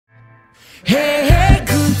Hey, hey,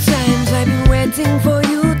 good times, I've been waiting for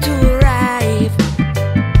you to arrive.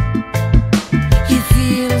 It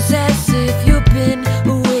feels as if you've been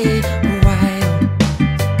away a while.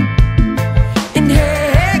 And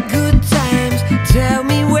hey, hey, good times, tell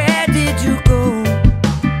me, where did you go?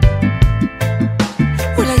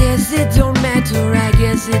 Well, I guess it don't matter, I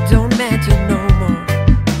guess it don't matter no more.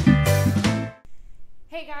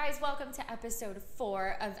 Hey guys, welcome to episode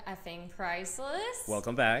 4 of Effing Priceless.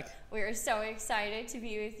 Welcome back. We are so excited to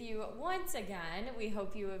be with you once again. We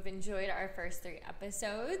hope you have enjoyed our first 3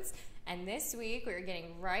 episodes. And this week, we're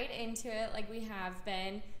getting right into it like we have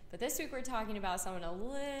been. But this week, we're talking about someone a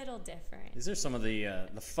little different. These are some of the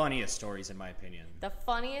funniest stories, in my opinion. The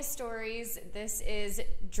funniest stories. This is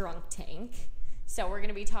Drunk Tank. So we're going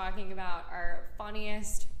to be talking about our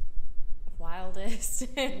funniest, wildest,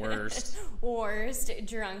 worst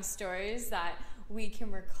drunk stories that we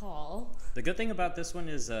can recall. The good thing about this one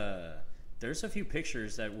is there's a few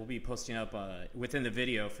pictures that we'll be posting up within the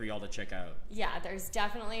video for y'all to check out. Yeah, there's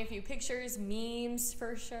definitely a few pictures, memes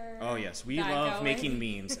for sure. Oh yes, we love making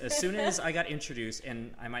memes. As soon as I got introduced,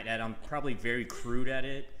 and I might add, I'm probably very crude at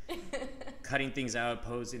it, cutting things out,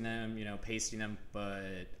 posing them, pasting them,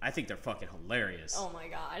 but I think they're fucking hilarious. Oh my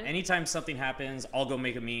god. Anytime something happens, I'll go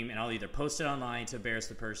make a meme and I'll either post it online to embarrass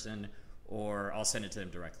the person or I'll send it to them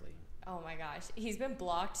directly. Oh my gosh. He's been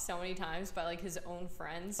blocked so many times by like his own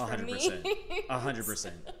friends for 100%. memes.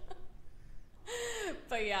 100%.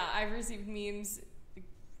 But yeah, I've received memes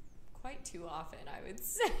quite too often, I would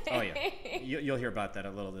say. Oh yeah. You'll hear about that a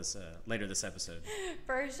little later this episode.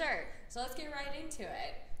 For sure. So let's get right into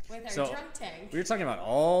it with our drunk tank. We were talking about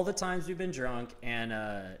all the times we've been drunk, and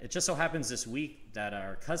it just so happens this week that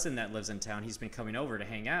our cousin that lives in town, he's been coming over to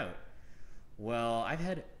hang out. Well, I've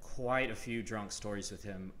had quite a few drunk stories with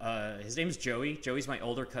him. His name's Joey. Joey's my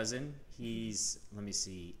older cousin. He's,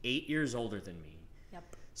 8 years older than me. Yep.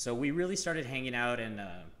 So we really started hanging out and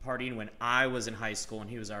partying when I was in high school and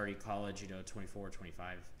he was already college, 24,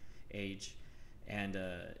 25 age. And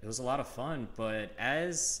it was a lot of fun. But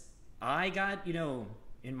as I got,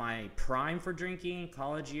 in my prime for drinking,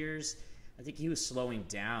 college years, I think he was slowing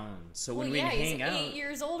down. So when we hang out, he's 8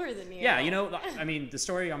 years older than you. Yeah, the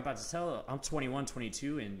story I'm about to tell, I'm 21,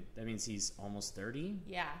 22, and that means he's almost 30.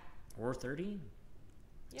 Yeah. Or 30.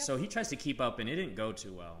 Yep. So he tries to keep up, and it didn't go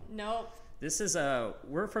too well. Nope. This is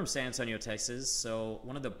we're from San Antonio, Texas, so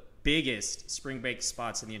one of the biggest spring break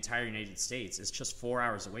spots in the entire United States is just 4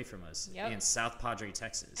 hours away from us in South Padre,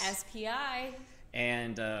 Texas. SPI.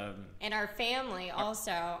 And our family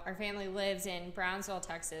our family lives in Brownsville,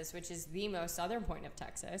 Texas, which is the most southern point of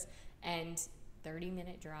Texas, and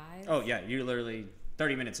 30-minute drive. Oh yeah, you're literally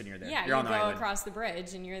 30 minutes and you're there. Yeah, you're on the go island. across the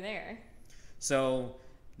bridge and you're there. So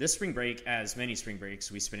this spring break, as many spring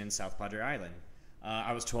breaks, we spent in South Padre Island.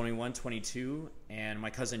 I was 21, 22, and my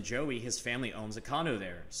cousin Joey, his family owns a condo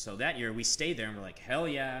there. So that year we stayed there and we're like, hell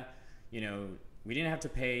yeah, we didn't have to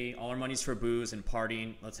pay all our monies for booze and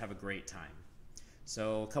partying. Let's have a great time.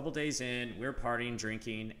 So a couple days in, we were partying,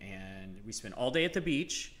 drinking, and we spent all day at the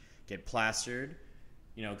beach, get plastered,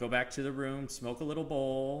 go back to the room, smoke a little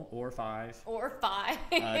bowl, or 5. Or 5.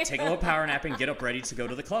 Take a little power nap and get up ready to go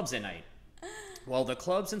to the clubs at night. Well, the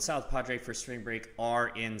clubs in South Padre for spring break are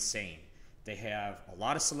insane. They have a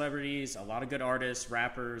lot of celebrities, a lot of good artists,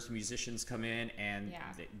 rappers, musicians come in, and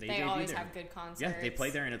they always have good concerts. Yeah, they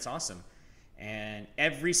play there, and it's awesome. And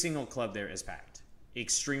every single club there is packed.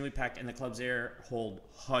 Extremely packed, and the clubs there hold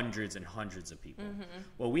hundreds and hundreds of people. Mm-hmm.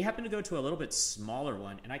 Well, we happened to go to a little bit smaller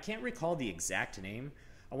one, and I can't recall the exact name.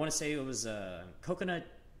 I want to say it was Coconut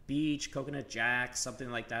Beach, Coconut Jack, something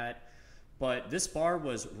like that. But this bar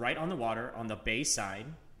was right on the water on the bay side,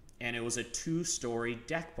 and it was a 2-story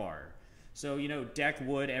deck bar. So, deck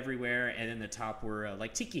wood everywhere, and then the top were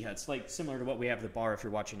like tiki huts, like similar to what we have the bar if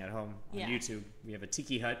you're watching at home on YouTube. We have a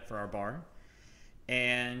tiki hut for our bar.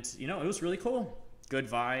 And, it was really cool. Good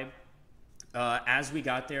vibe. As we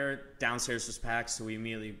got there, downstairs was packed, so we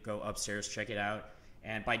immediately go upstairs, check it out.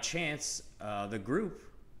 And by chance, the group,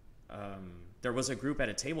 there was a group at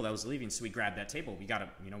a table that was leaving, so we grabbed that table. We got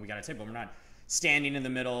a table. We're not standing in the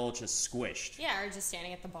middle, just squished. Yeah, or just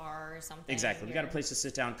standing at the bar or something. Exactly. We got a place to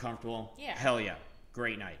sit down, comfortable. Yeah. Hell yeah.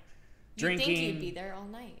 Great night. You'd think you'd be there all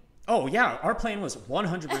night. Oh, yeah. Our plan was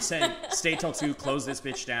 100% stay till 2, close this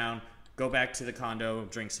bitch down, go back to the condo,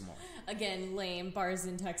 drink some more. Again, lame. Bars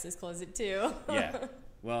in Texas close at 2. Yeah.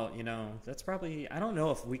 Well, that's probably, I don't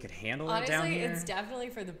know if we could handle it Honestly, down here. It's definitely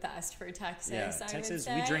for the best for Texas. Yeah, I Texas, would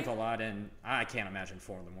say. we drink a lot, and I can't imagine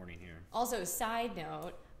 4 in the morning here. Also, side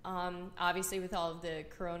note, obviously with all of the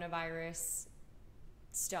coronavirus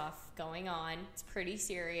stuff going on, it's pretty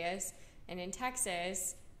serious. And in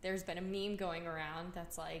Texas, there's been a meme going around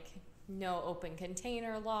that's like, no open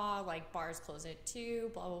container law, like bars close at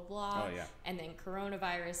 2, blah, blah, blah. Oh, yeah. And then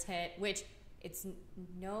coronavirus hit, which it's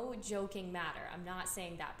no joking matter. I'm not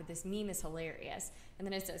saying that, but this meme is hilarious. And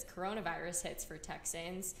then it says coronavirus hits for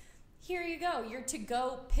Texans. Here you go, your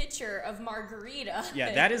to-go pitcher of margarita.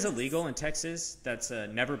 Yeah, that is illegal in Texas. That's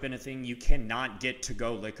never been a thing. You cannot get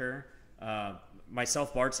to-go liquor.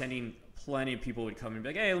 Myself bartending, plenty of people would come and be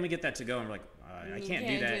like, hey, let me get that to-go. And I'm like, I can't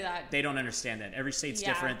do that. They don't understand that. Every state's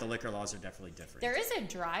different. The liquor laws are definitely different. There is a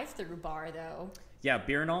drive-through bar, though. Yeah,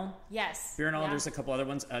 Beer and All. Yes. Beer and All, there's a couple other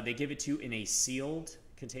ones. They give it to you in a sealed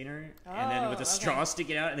container. And then with a straw stick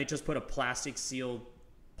it out, and they just put a plastic bag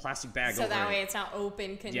over it. So that way it's not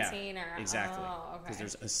open container. Yeah, exactly. Oh, okay. Because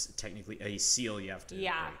there's technically a seal you have to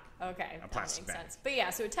break. Okay. A plastic bag. Sense. But yeah,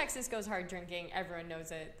 so Texas goes hard drinking. Everyone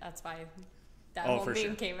knows it. That's why that whole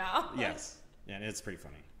meme came out. Yes. Yeah, and it's pretty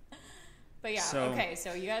funny. But yeah, okay,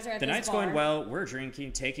 so you guys are at the this night's bar. going well. We're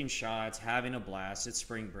drinking, taking shots, having a blast. It's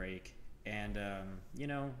spring break. And, you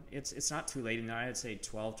know, it's not too late in the night. I'd say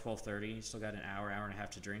 12, 12:30. You still got an hour and a half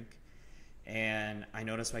to drink. And I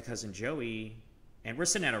noticed my cousin Joey, and we're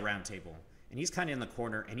sitting at a round table. And he's kind of in the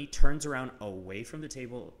corner, and he turns around away from the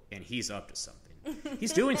table, and he's up to something.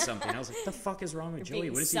 He's doing something. I was like, what the fuck is wrong with Joey?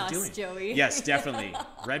 What is he doing? Joey. Yes, definitely.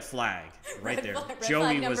 Red flag right there. Red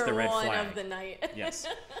Joey flag was the red number one flag of the night. Yes.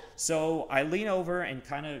 So I lean over and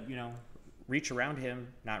kind of, you know, reach around him.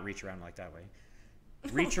 Not reach around like that way.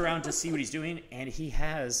 Reach around to see what he's doing. And he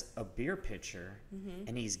has a beer pitcher,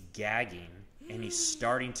 and he's gagging, and he's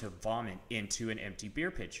starting to vomit into an empty beer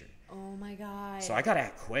pitcher. Oh, my God. So I got to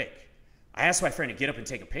act quick. I asked my friend to get up and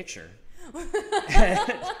take a picture.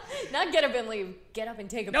 Not get up and leave. Get up and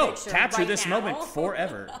take a No, picture. capture right this now. moment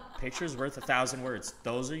forever. Picture's worth 1,000 words.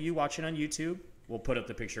 Those of you watching on YouTube, we'll put up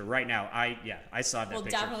the picture right now. I saw that picture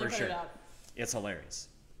definitely for put sure. it up. It's hilarious.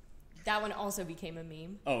 That one also became a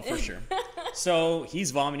meme. Oh, for sure. So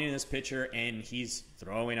he's vomiting in this pitcher, and he's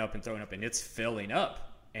throwing up, and it's filling up.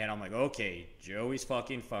 And I'm like, okay, Joey's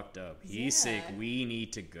fucking fucked up. He's sick. We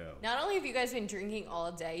need to go. Not only have you guys been drinking all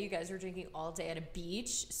day, you guys were drinking all day at a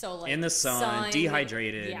beach. So like in the sun,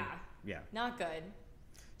 dehydrated. Yeah. Not good.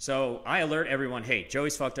 So I alert everyone, hey,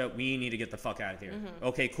 Joey's fucked up. We need to get the fuck out of here.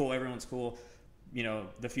 Okay, cool. Everyone's cool. You know,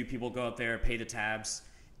 the few people go up there, pay the tabs.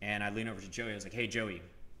 And I lean over to Joey. I was like, hey, Joey,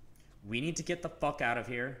 we need to get the fuck out of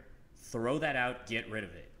here. Throw that out. Get rid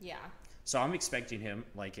of it. Yeah. So I'm expecting him,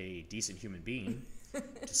 like a decent human being,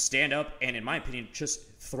 to stand up and, in my opinion,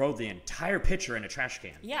 just throw the entire pitcher in a trash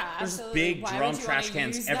can. Yeah, There's absolutely. big Why drum would you trash wanna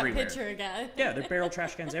cans use that everywhere. pitcher again? Yeah, they're barrel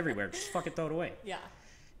trash cans everywhere. Just fucking throw it away. Yeah.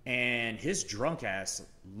 And his drunk ass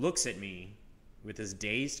looks at me with his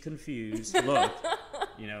dazed, confused look,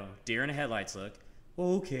 you know, deer in the headlights look.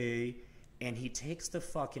 Okay. And he takes the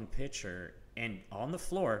fucking pitcher, and on the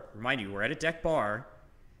floor, remind you, we're at a deck bar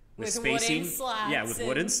with spacing. Wooden slats. Yeah, with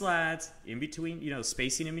wooden slats in between, you know,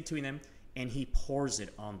 spacing in between them. And he pours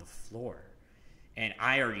it on the floor. And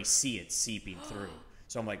I already see it seeping through.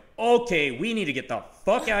 So I'm like, okay, we need to get the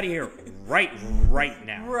fuck out of here right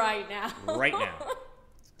now. Right now. Right now.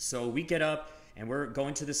 So we get up, and we're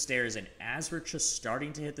going to the stairs. And as we're just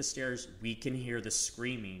starting to hit the stairs, we can hear the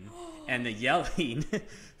screaming and the yelling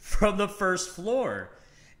from the first floor.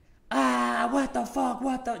 Ah, what the fuck?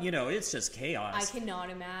 What the? You know, it's just chaos. I cannot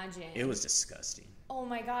imagine. It was disgusting. Oh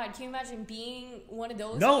my God, can you imagine being one of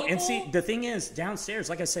those No, people? and see, the thing is, downstairs,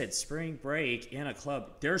 like I said, spring break in a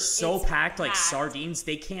club, they're so packed like sardines,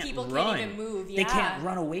 they can't People run. can't even move, They can't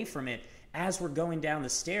run away from it. As we're going down the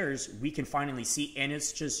stairs, we can finally see, and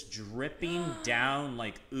it's just dripping down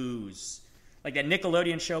like ooze. Like that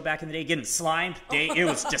Nickelodeon show back in the day, getting slimed, it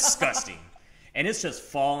was disgusting. And it's just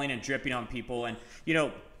falling and dripping on people, and, you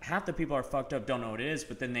know, half the people are fucked up, don't know what it is,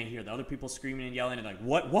 but then they hear the other people screaming and yelling and like,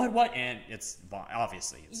 what? And it's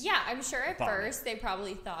obviously. Yeah, I'm sure at vomit. first they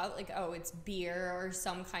probably thought like, oh, it's beer or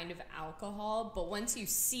some kind of alcohol. But once you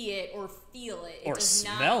see it or feel it, Or does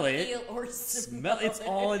smell not it. feel or smell It's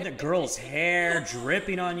all in the girl's hair,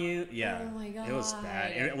 dripping on you. Yeah. Oh my God. It was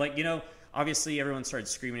bad. Like, you know, obviously everyone started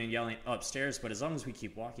screaming and yelling upstairs, but as long as we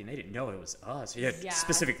keep walking, they didn't know it was us. Yeah.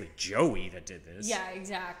 Specifically Joey that did this. Yeah,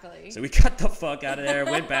 exactly. So we got the fuck out of there,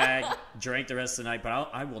 went back, drank the rest of the night, but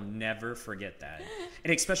I will never forget that.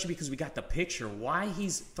 And especially because we got the picture, why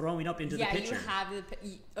he's throwing up into the picture. Yeah, you have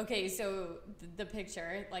the... Okay, so the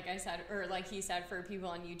picture, like I said, or like he said, for people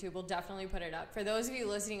on YouTube, we'll definitely put it up. For those of you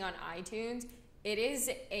listening on iTunes, it is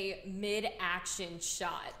a mid-action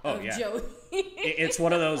shot of Joey. It's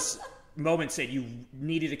one of those moments that you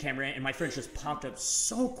needed a camera, and my friend just popped up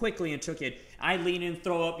so quickly and took it. I lean in,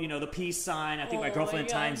 throw up, you know, the peace sign. I think my girlfriend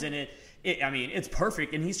times in it. I mean, it's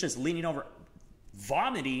perfect, and he's just leaning over,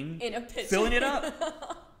 vomiting, in a pitcher. filling it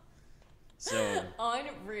up. So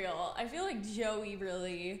unreal. I feel like Joey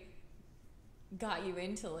really got you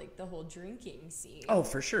into like the whole drinking scene. Oh,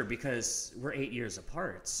 for sure, because we're 8 years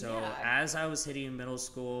apart. So as I was hitting middle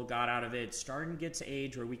school, got out of it, starting to get to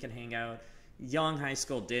age where we can hang out. Young high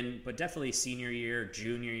school didn't, but definitely senior year,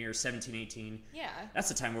 junior year, 17, 18. Yeah. That's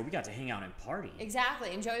the time where we got to hang out and party.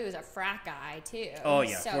 Exactly. And Joey was a frat guy too. Oh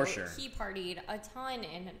yeah, so for sure. He partied a ton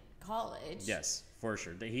in college. Yes, for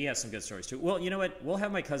sure. He has some good stories too. Well, you know what? We'll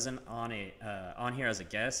have my cousin on here as a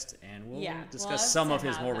guest, and we'll discuss some of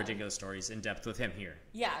his more ridiculous stories in depth with him here.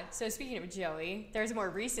 Yeah. So speaking of Joey, there's a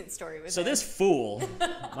more recent story with him. So this fool,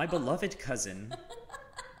 my beloved cousin,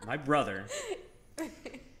 my brother.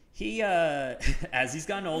 He, as he's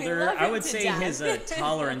gotten older, I would say his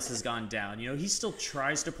tolerance has gone down. You know, he still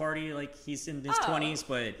tries to party like he's in his 20s,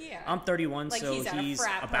 but I'm 31, like so he's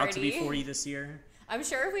about to be 40 this year. I'm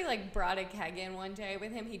sure if we like brought a keg in one day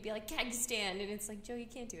with him, he'd be like, keg stand. And it's like, Joe, you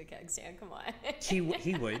can't do a keg stand. Come on. He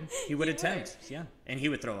would attempt. Yeah. And he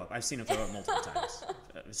would throw up. I've seen him throw up multiple times.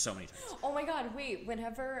 So many times. Oh my God. Wait,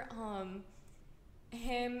 whenever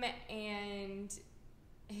him and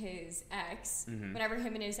his ex, whenever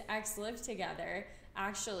him and his ex lived together,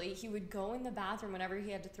 actually, he would go in the bathroom whenever he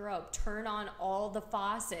had to throw up, turn on all the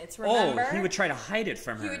faucets, remember? Oh, he would try to hide it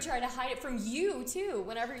from her. He would try to hide it from you, too,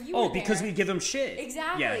 whenever you were Oh, because we give him shit.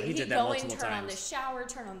 Exactly. Yeah, he did that multiple times. He'd go in, turn on the shower,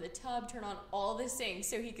 turn on the tub, turn on all the sinks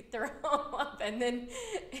so he could throw up, and then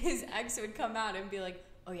his ex would come out and be like,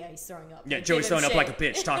 oh yeah, he's throwing up. Yeah, Joey's throwing up like a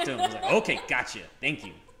bitch. Talk to him. I was like, okay, gotcha. Thank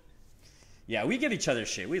you. Yeah, we give each other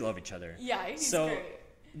shit. We love each other. Yeah, he's great.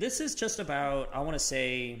 This is just about, I want to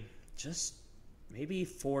say, just maybe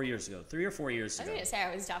 4 years ago, 3 or 4 years ago. I was going to say,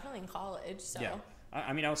 I was definitely in college, so. Yeah.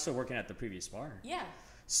 I mean, I was still working at the previous bar. Yeah.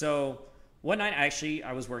 So, one night, actually,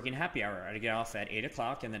 I was working happy hour. I had to get off at 8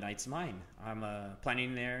 o'clock, and the night's mine. I'm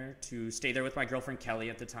planning there to stay there with my girlfriend, Kelly,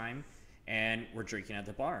 at the time, and we're drinking at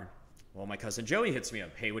the bar. Well, my cousin Joey hits me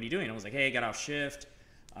up. Hey, what are you doing? I was like, hey, I got off shift.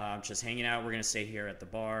 I'm just hanging out. We're going to stay here at the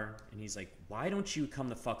bar. And he's like, why don't you come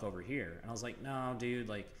the fuck over here? And I was like, no, dude,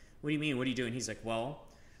 like, what do you mean? What are you doing? He's like, well,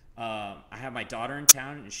 I have my daughter in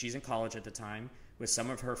town, and she's in college at the time with some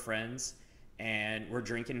of her friends, and we're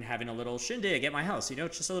drinking and having a little shindig at my house. You know,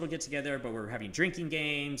 it's just a little get-together, but we're having drinking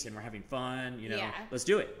games, and we're having fun. You know, let's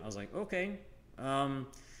do it. I was like, okay. The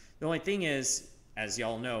only thing is, as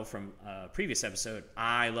y'all know from a previous episode,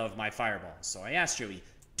 I love my Fireball. So I asked Joey,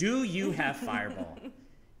 do you have Fireball?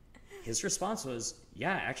 His response was,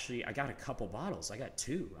 yeah, actually, I got a couple bottles. I got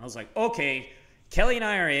 2. I was like, okay, Kelly and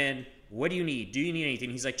I are in. What do you need? Do you need anything?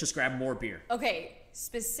 He's like, just grab more beer. Okay,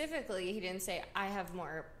 specifically, he didn't say, I have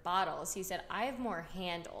more bottles. He said, I have more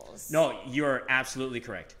handles. No, you're absolutely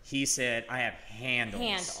correct. He said, I have handles.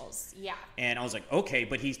 Handles, yeah. And I was like, okay,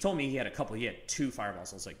 but he told me he had a couple. He had 2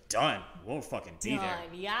 Fireballs. I was like, done. We'll fucking be there.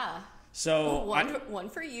 Yeah. So one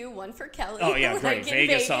for you, one for Kelly. Oh, yeah, great. Like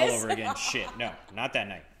Vegas all over again. Shit, no, not that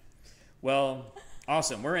night. Well,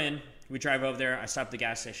 awesome. We're in. We drive over there. I stop at the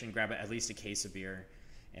gas station, grab at least a case of beer.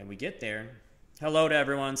 And we get there. Hello to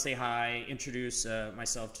everyone. Say hi. Introduce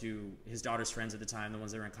myself to his daughter's friends at the time, the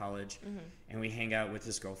ones that were in college. And we hang out with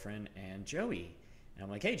his girlfriend and Joey. And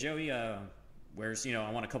I'm like, hey, Joey, where's,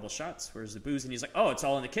 I want a couple shots. Where's the booze? And he's like, oh, it's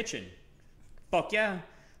all in the kitchen. Fuck yeah.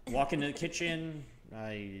 Walk into the kitchen.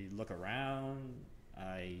 I look around.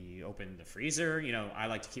 I open the freezer. I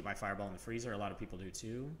like to keep my Fireball in the freezer. A lot of people do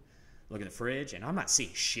too. Look at the fridge, and I'm not seeing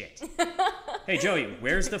shit. Hey, Joey,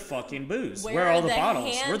 where's the fucking booze? Where are all the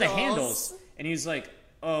bottles? Where are the handles? And he's like,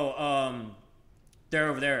 oh, they're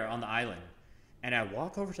over there on the island. And I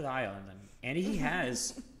walk over to the island, and he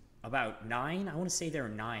has about 9, I want to say there are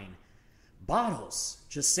 9 bottles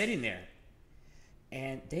just sitting there.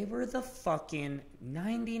 And they were the fucking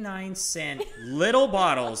 99-cent little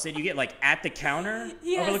bottles that you get like at the counter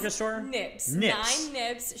of a liquor store. Nips. 9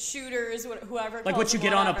 nips, shooters, whoever. Like what you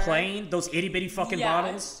get on a plane, those itty bitty fucking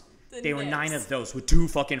bottles. They were 9 of those with 2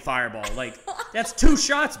 fucking Fireball. Like, that's 2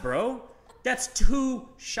 shots, bro. That's 2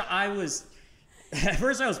 shots. At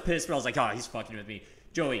first I was pissed, but I was like, oh, he's fucking with me.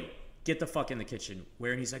 Joey, get the fuck in the kitchen.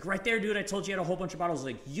 Where? And he's like, right there, dude. I told you had a whole bunch of bottles.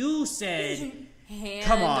 Like, you said... Handles.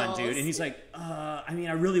 Come on, dude. And he's like,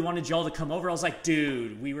 I really wanted y'all to come over. I was like,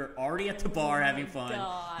 dude, we were already at the bar having fun.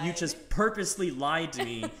 God. You just purposely lied to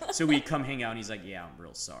me so we'd come hang out. And he's like, yeah, I'm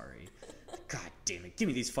real sorry. God damn it. Give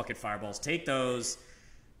me these fucking Fireballs. Take those.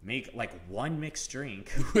 Make like 1 mixed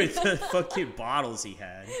drink with the fucking bottles he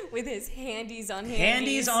had. With his handies on handies.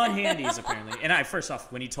 Handies on handies, apparently. And first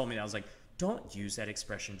off, when he told me that, I was like, don't use that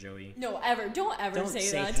expression, Joey. No, ever. Don't ever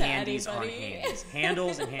say that to anybody. On handies.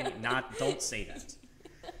 Handles and handy. Don't say that.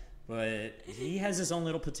 But he has his own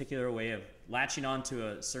little particular way of latching on to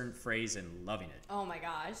a certain phrase and loving it. Oh my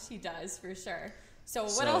gosh, he does for sure. So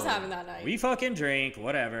what else happened that night? We fucking drank,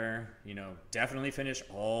 whatever. Definitely finished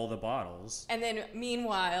all the bottles. And then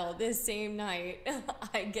meanwhile, this same night,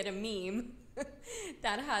 I get a meme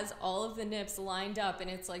that has all of the nips lined up and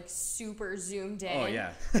it's like super zoomed in. Oh,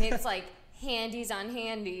 yeah. And it's like handies on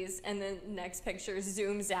handies. And then next picture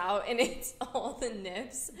zooms out and it's all the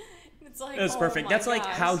nips. It's like, it was perfect. That's gosh. like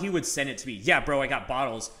how he would send it to me. Yeah, bro, I got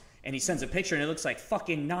bottles. And he sends a picture and it looks like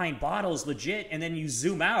fucking 9 bottles legit. And then you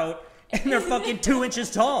zoom out and they're fucking 2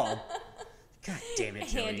 inches tall. God damn it,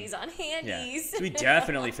 Joey. Handies on handies. Yeah. So we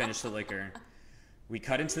definitely finished the liquor. We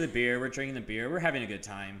cut into the beer. We're drinking the beer. We're having a good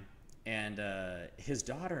time. And his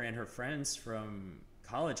daughter and her friends from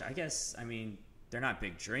college, I guess, they're not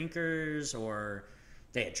big drinkers or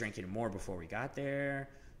they had drinking more before we got there.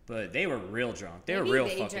 But they were real drunk. They were real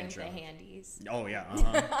fucking drank drunk. The handies. Oh, yeah.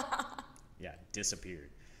 Yeah, disappeared.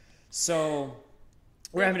 So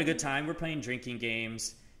we're having a good time. We're playing drinking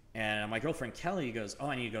games. And my girlfriend Kelly goes, oh,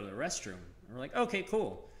 I need to go to the restroom. And we're like, okay,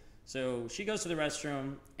 cool. So she goes to the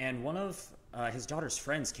restroom. And one of his daughter's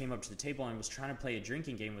friends came up to the table and was trying to play a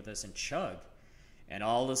drinking game with us and chug. And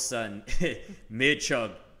all of a sudden,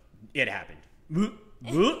 mid-chug, it happened.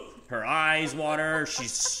 Her eyes water.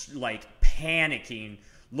 She's like panicking,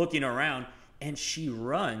 looking around, and she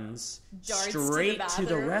runs straight to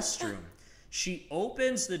the restroom. She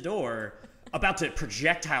opens the door, about to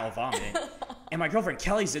projectile vomit, and my girlfriend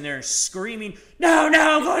Kelly's in there screaming, no,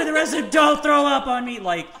 go to the restroom, don't throw up on me,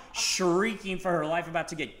 like shrieking for her life, about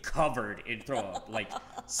to get covered in throw up, like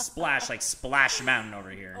Splash Mountain over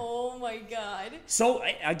here. Oh my God. So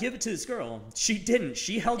I give it to this girl. She didn't.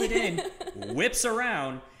 She held it in, whips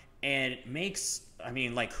around, and makes,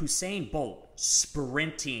 like Usain Bolt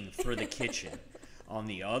sprinting for the kitchen. On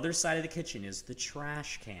the other side of the kitchen is the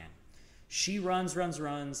trash can. She runs,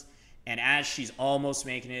 and as she's almost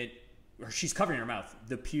making it, or she's covering her mouth,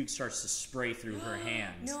 the puke starts to spray through her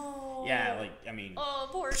hands. No. Yeah, oh,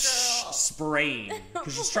 poor girl. Spraying,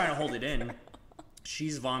 because she's trying to hold it in.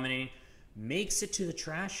 She's vomiting, makes it to the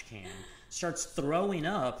trash can, starts throwing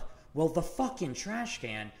up. Well, the fucking trash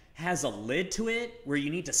can has a lid to it where you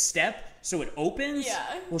need to step so it opens.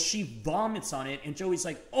 Yeah. Well, she vomits on it, and Joey's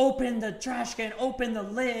like, open the trash can, open the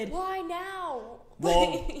lid. Why now?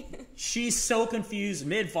 Well, she's so confused,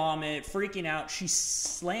 mid-vomit, freaking out. She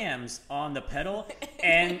slams on the pedal,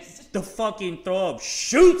 and the fucking throw-up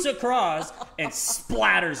shoots across and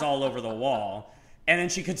splatters all over the wall. And then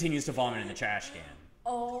she continues to vomit in the trash can.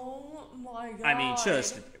 Oh, my God.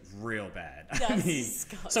 Just real bad. That's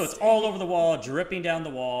disgusting. So it's all over the wall, dripping down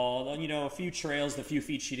the wall. A few trails, the few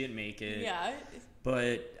feet she didn't make it. Yeah.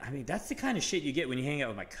 But, that's the kind of shit you get when you hang out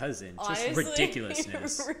with my cousin. Just Honestly,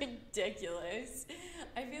 ridiculousness. Ridiculous.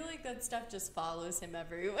 I feel like that stuff just follows him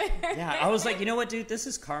everywhere. Yeah, I was like, you know what, dude? This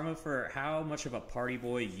is karma for how much of a party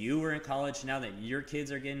boy you were in college. Now that your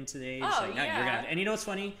kids are getting to the age. Oh, now yeah. you're gonna, and you know what's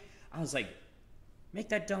funny? I was like, make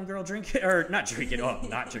that dumb girl drink it. Or not drink it. Oh,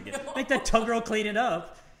 not drink it. Make that dumb girl clean it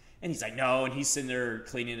up. And he's like, no. And he's sitting there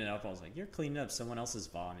cleaning it up. I was like, you're cleaning up someone else's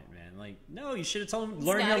vomit, man. Like, no, you should have told him,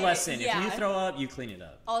 learn your lesson. Yeah. If you throw up, you clean it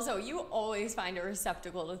up. Also, you always find a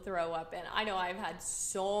receptacle to throw up in. I know I've had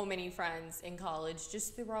so many friends in college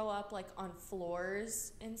just throw up like on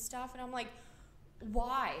floors and stuff. And I'm like,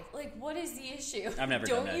 why? Like, what is the issue? I've never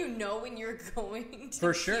done that. Don't you know when you're going to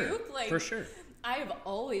For sure. puke? Like, For sure. I have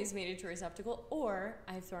always made it to a receptacle, or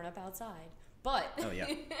I've thrown up outside. But Oh, yeah.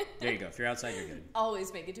 There you go. If you're outside, you're good.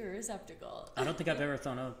 always make it to a receptacle. I don't think I've ever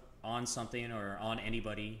thrown up on something or on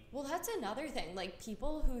anybody. Well, that's another thing. Like,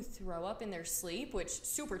 people who throw up in their sleep, which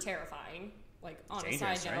super terrifying. Like, on a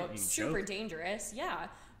side Dangerous, right? note, You super choke. dangerous. Yeah.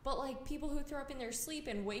 But, like, people who throw up in their sleep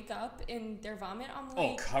and wake up in their vomit, I'm like...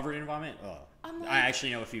 Oh, covered in vomit? Oh. I'm like, I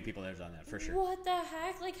actually know a few people that have done that, for sure. What the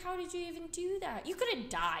heck? Like, how did you even do that? You could have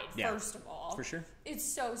died, first of all. For sure. It's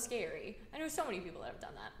so scary. I know so many people that have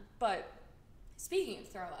done that. But... speaking of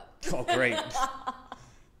throw up. Oh, great.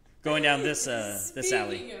 Going down this this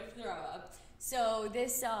alley. Speaking of throw up. So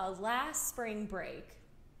this last spring break,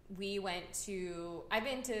 I've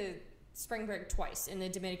been to spring break twice in the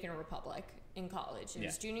Dominican Republic in college. It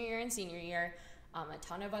was junior year and senior year. A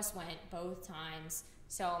ton of us went both times.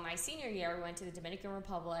 So my senior year, we went to the Dominican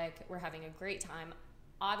Republic. We're having a great time.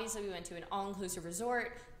 Obviously, we went to an all-inclusive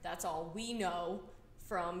resort. That's all we know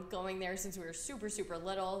from going there since we were super, super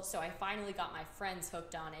little. So I finally got my friends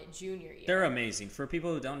hooked on it junior year. They're amazing. For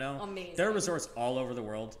people who don't know, Amazing. there are resorts all over the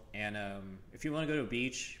world. And if you want to go to a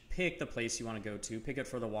beach, pick the place you want to go to. Pick it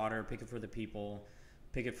for the water. Pick it for the people.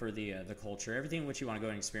 Pick it for the culture. Everything which you want to go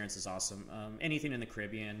and experience is awesome. Anything in the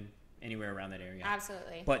Caribbean anywhere around that area.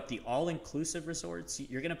 Absolutely. But the all-inclusive resorts,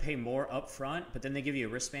 you're going to pay more up front, but then they give you a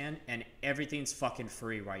wristband, and everything's fucking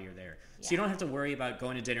free while you're there. Yeah. So you don't have to worry about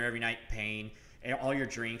going to dinner every night, paying, and all your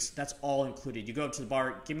drinks. That's all included. You go up to the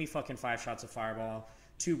bar, give me fucking 5 shots of Fireball,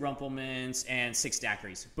 2 Rumplemans, and 6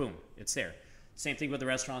 daiquiris. Boom, it's there. Same thing with the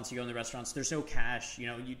restaurants. You go in the restaurants, there's no cash. You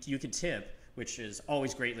know, you can tip, which is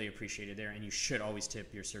always greatly appreciated there, and you should always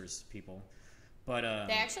tip your service people. But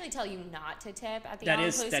they actually tell you not to tip at the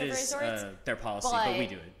all-inclusive resorts. Their policy, but we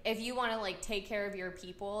do it. If you want to like take care of your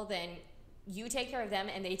people, then you take care of them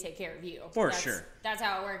and they take care of you. Sure. That's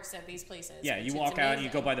how it works at these places. Yeah, you walk out and you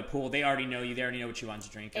go by the pool. They already know you. They already know what you want to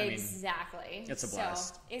drink. Exactly. It's a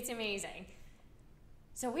blast. So it's amazing.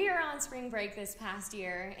 So we are on spring break this past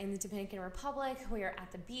year in the Dominican Republic. We are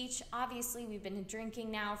at the beach. Obviously, we've been drinking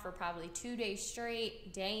now for probably 2 days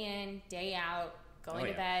straight, day in, day out. Going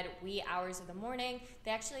to bed, wee hours of the morning.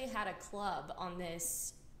 They actually had a club on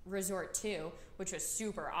this resort too, which was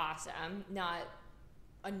super awesome. Not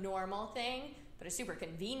a normal thing, but a super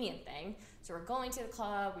convenient thing. So we're going to the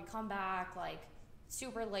club, we come back like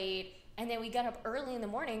super late, and then we get up early in the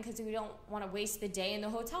morning because we don't want to waste the day in the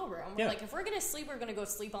hotel room. We're like, if we're going to sleep, we're going to go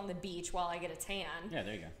sleep on the beach while I get a tan. Yeah,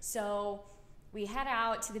 there you go. So we head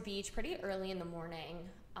out to the beach pretty early in the morning.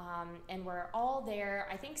 And we're all there.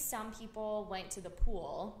 I think some people went to the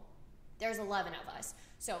pool. There's 11 of us.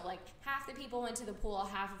 So like half the people went to the pool,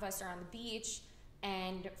 half of us are on the beach.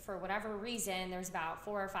 And for whatever reason, there's about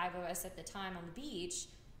 4 or 5 of us at the time on the beach.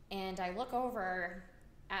 And I look over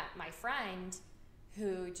at my friend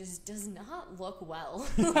who just does not look well.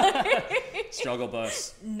 Struggle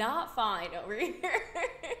bus. Not fine over here.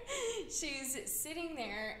 She's sitting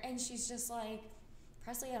there and she's just like,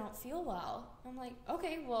 Presley, I don't feel well. I'm like,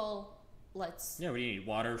 okay, well, let's... Yeah, what do you need?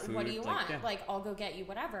 Water, food? What do you want? Yeah. Like, I'll go get you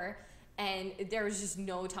whatever. And there was just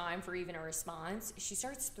no time for even a response. She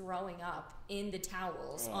starts throwing up in the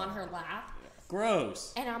towels on her lap.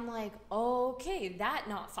 Gross. And I'm like, okay, that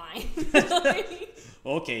not fine.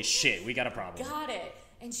 Okay, shit, we got a problem. Got it.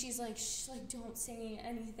 And she's like, don't say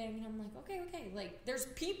anything. And I'm like, okay. Like, there's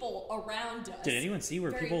people around us. Did anyone see?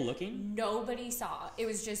 Were people looking? Nobody saw. It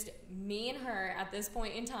was just me and her at this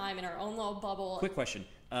point in time in our own little bubble. Quick question.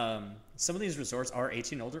 Some of these resorts are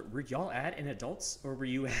 18 and older. Were y'all at in adults or were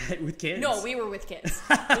you at with kids? No, we were with kids.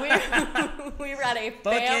 we were at a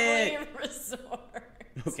family resort.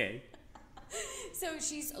 Okay. So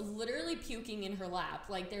she's literally puking in her lap.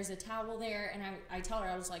 Like, there's a towel there, and I tell her,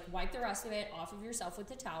 I was like, wipe the rest of it off of yourself with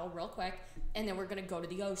the towel real quick, and then we're going to go to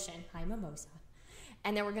the ocean. Hi, Mimosa.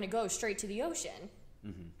 And then we're going to go straight to the ocean.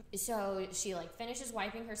 Mm-hmm. So she, like, finishes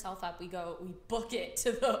wiping herself up. We book it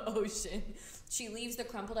to the ocean. She leaves the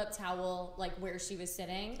crumpled up towel, like, where she was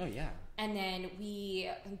sitting. Oh, yeah. And then we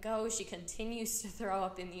go. She continues to throw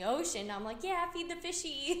up in the ocean. I'm like, yeah, feed the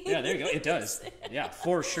fishy. Yeah, there you go. It does. Yeah,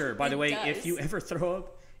 for sure. By the way, if you ever throw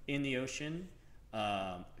up in the ocean,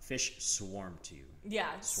 fish swarm to you. Yeah,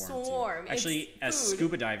 swarm. Actually, as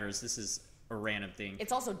scuba divers, this is a random thing.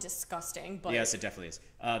 It's also disgusting. But yes, it definitely is.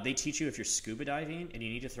 They teach you if you're scuba diving and you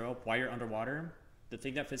need to throw up while you're underwater, the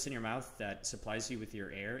thing that fits in your mouth that supplies you with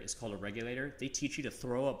your air is called a regulator. They teach you to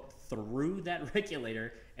throw up through that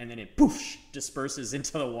regulator, and then it poof disperses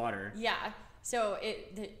into the water. Yeah. So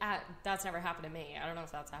that's never happened to me. I don't know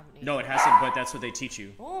if that's happened to you. No, it hasn't, but that's what they teach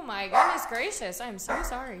you. Oh my goodness gracious! I'm so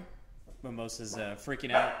sorry. Mimosa's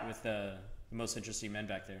freaking out with the most interesting men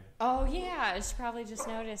back there. Oh yeah, she probably just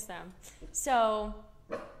noticed them. So,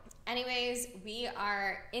 anyways, we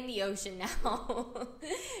are in the ocean now.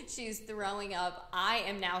 She's throwing up. I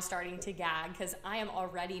am now starting to gag because I am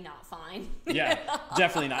already not fine. Yeah,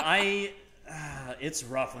 definitely not. It's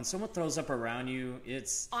rough when someone throws up around you.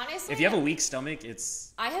 It's honestly, if you have a weak stomach,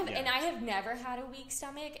 it's. I have never had a weak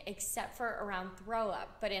stomach except for around throw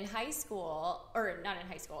up. But in high school, or not in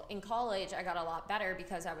high school, in college, I got a lot better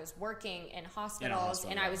because I was working in hospitals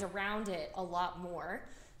and I was around it a lot more.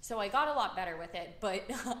 So I got a lot better with it, but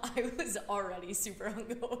I was already super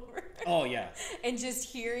hungover. Oh yeah. And just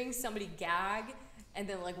hearing somebody gag. And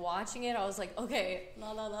then, like, watching it, I was like, okay,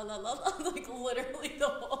 la, la, la, la, la, la, like, literally the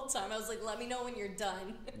whole time. I was like, let me know when you're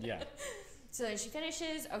done. Yeah. So then she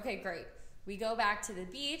finishes. Okay, great. We go back to the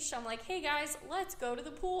beach. I'm like, hey, guys, let's go to the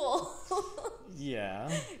pool. Yeah.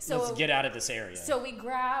 So let's get out of this area. So we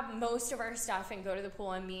grab most of our stuff and go to the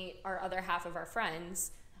pool and meet our other half of our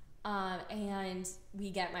friends. And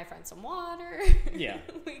we get my friend some water. Yeah.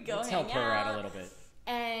 We go let's hang help her out a little bit.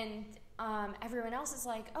 And... everyone else is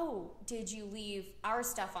like, oh, did you leave our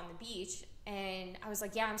stuff on the beach? And I was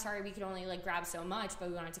like, yeah, I'm sorry, we could only like grab so much, but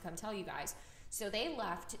we wanted to come tell you guys. So they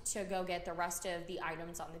left to go get the rest of the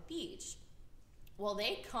items on the beach. Well,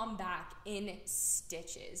 they come back in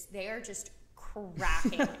stitches. They are just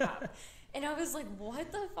cracking up. And I was like,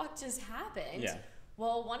 what the fuck just happened? Yeah.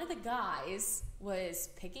 Well, one of the guys was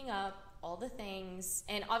picking up all the things,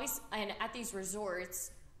 and obviously, and at these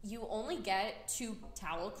resorts, you only get 2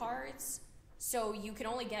 towel cards, so you can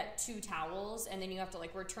only get 2 towels, and then you have to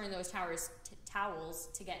like return those towels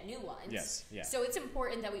to get new ones. Yes, yeah. So it's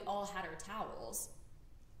important that we all had our towels.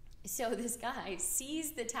 So this guy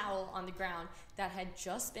sees the towel on the ground that had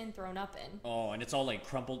just been thrown up in. Oh, and it's all like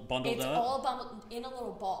crumpled, bundled up? It's all bundled in a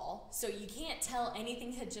little ball, so you can't tell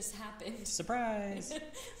anything had just happened. Surprise!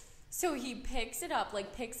 So he picks it up,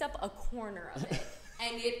 like picks up a corner of it,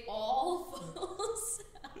 and it all falls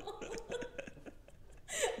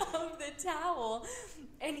out of the towel,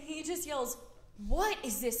 and he just yells, "What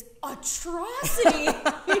is this atrocity?"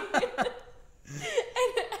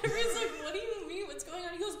 And everyone's like, "What do you mean? What's going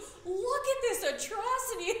on?" He goes, "Look at this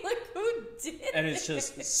atrocity! Like, who did it?" And it's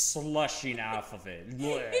just slushing off of it.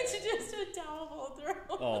 It's just a towel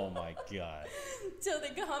throw. Oh my god. So they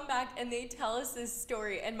come back and they tell us this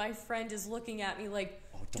story, and my friend is looking at me like,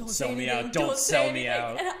 Oh, don't say sell me anything, out. Don't sell say me anything."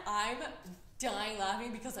 out. And I'm dying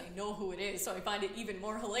laughing because I know who it is, so I find it even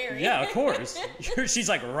more hilarious. Yeah, of course. She's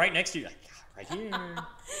like right next to you. Like, right here.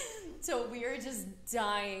 So we were just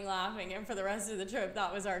dying laughing, and for the rest of the trip,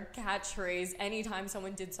 that was our catchphrase. Anytime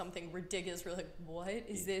someone did something ridiculous, we're like, "What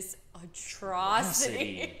is this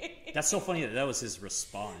atrocity?" That's so funny that was his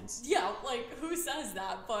response. Yeah, like, who says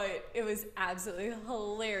that? But it was absolutely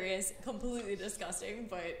hilarious, completely disgusting,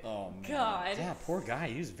 but Oh man. God. Yeah, poor guy.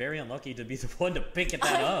 He was very unlucky to be the one to pick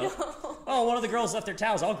that up. Oh, one of the girls left their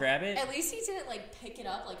towels. I'll grab it. At least he didn't, like, pick it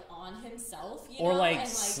up, like, on himself, you Or know? like and,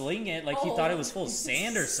 sling it like he oh. thought it was full of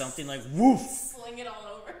sand or something. Like woof. Sling it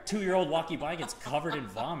all over. 2-year-old walkie by gets covered in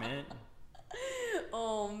vomit.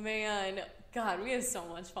 Oh, man. God, we had so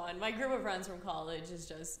much fun. My group of friends from college is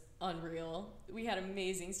just unreal. We had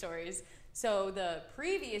amazing stories. So the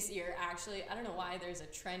previous year, actually, I don't know why there's a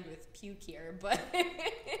trend with puke here, but...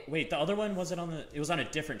 Wait, the other one wasn't on the... It was on a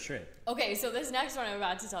different trip. Okay, so this next one I'm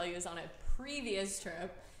about to tell you is on a previous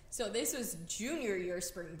trip. So this was junior year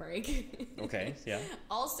spring break. Okay, yeah.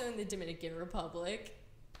 Also in the Dominican Republic.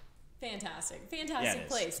 Fantastic Yeah,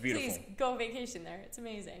 place. it's beautiful. Please go vacation there. It's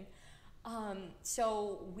amazing.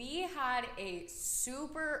 So we had a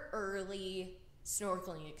super early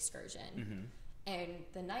snorkeling excursion. Mm-hmm. And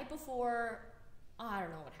the night before, I don't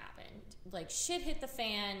know what happened. Like, shit hit the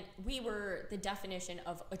fan. We were the definition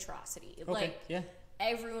of atrocity. Okay, Like, yeah.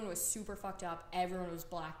 everyone was super fucked up. Everyone was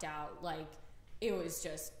blacked out. Like, it was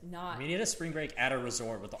just not... I mean, you had a spring break at a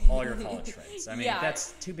resort with all your college friends. I mean, Yeah.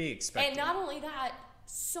 that's to be expected. And not only that,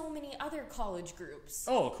 so many other college groups.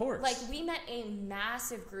 Oh, of course. Like, we met a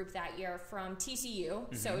massive group that year from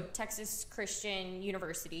TCU, so Texas Christian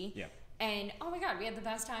University. Yeah. And, oh my God, we had the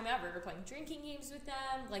best time ever playing drinking games with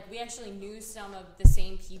them. Like, we actually knew some of the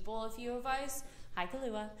same people, a few of us. Hi,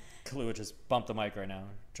 Kalua. Kalua just bumped the mic right now,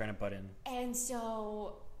 trying to butt in. And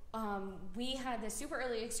so we had this super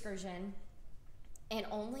early excursion, and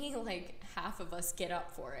only, like, half of us get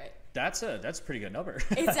up for it. That's a pretty good number.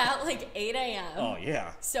 It's at, like, 8 a.m. Oh,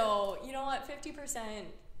 yeah. So, you know what? 50%,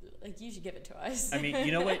 like, you should give it to us. I mean,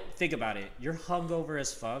 you know what? Think about it. You're hungover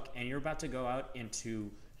as fuck, and you're about to go out into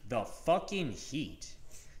the fucking heat.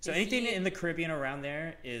 So anything in the Caribbean around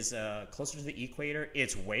there is closer to the equator.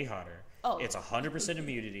 It's way hotter. Oh. It's 100%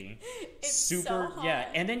 humidity. It's super so hot. Yeah,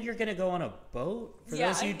 and then you're gonna go on a boat. For Yeah,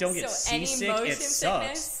 those of you who don't get so any seasick, motion it sucks.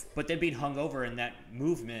 sickness. But then being hungover and that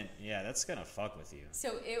movement, yeah, that's gonna fuck with you.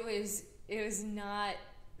 So it was not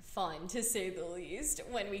fun, to say the least.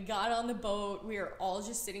 When we got on the boat, we were all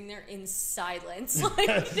just sitting there in silence, like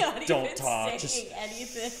not Don't even talk, saying just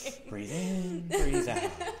anything. Breathe in, breathe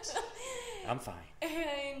out. I'm fine.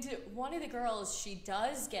 And one of the girls, she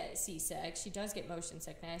does get seasick. She does get motion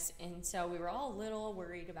sickness. And so we were all a little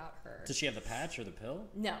worried about her. Does she have the patch or the pill?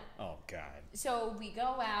 No. Oh, God. So we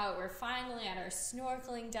go out. We're finally at our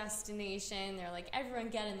snorkeling destination. They're like, everyone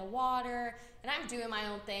get in the water. And I'm doing my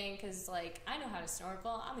own thing because, like, I know how to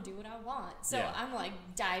snorkel. I'm going to do what I want. So Yeah. I'm, like,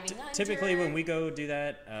 diving under. Typically, when we go do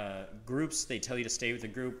that, groups, they tell you to stay with the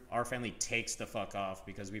group. Our family takes the fuck off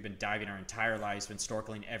because we've been diving our entire lives, been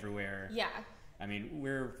snorkeling everywhere. Yeah. I mean,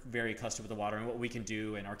 we're very accustomed with the water and what we can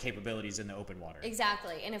do and our capabilities in the open water.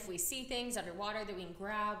 Exactly. And if we see things underwater that we can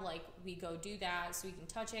grab, like, we go do that so we can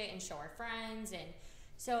touch it and show our friends. And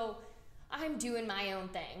so I'm doing my own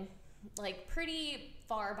thing, like, pretty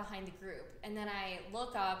far behind the group. And then I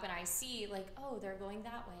look up and I see, like, oh, they're going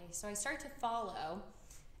that way. So I start to follow.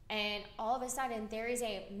 And all of a sudden, there is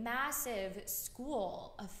a massive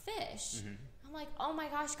school of fish. I'm like, oh my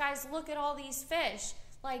gosh, guys, look at all these fish.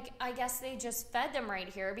 like, I guess they just fed them right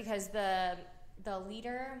here because the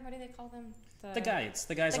leader, what do they call them? The guides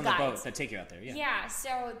on the boat that take you out there. Yeah. Yeah.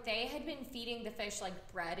 So they had been feeding the fish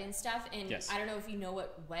like bread and stuff, and yes. I don't know if you know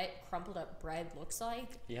what wet, crumpled up bread looks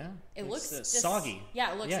like. Yeah. It looks soggy.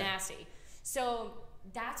 Yeah, it looks nasty. So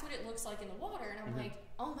that's what it looks like in the water, and I'm like,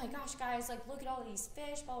 oh my gosh, guys, like look at all these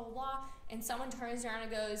fish, blah blah blah. And someone turns around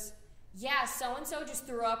and goes, yeah, so-and-so just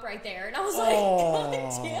threw up right there. And I was like, God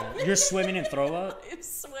damn it. You're swimming in throw up?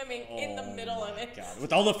 It's swimming in the middle of it. God.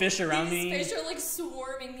 With all the fish around me. These fish are like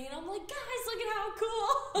swarming me. And I'm like, guys, look at how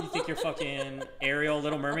cool. You think you're fucking Ariel,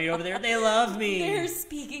 Little Mermaid over there? They love me. They're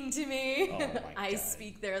speaking to me. Oh my God. I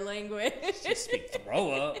speak their language. You speak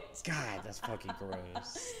throw up? God, that's fucking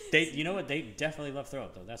gross. You know what? They definitely love throw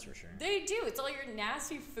up, though. That's for sure. They do. It's all your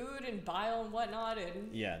nasty food and bile and whatnot.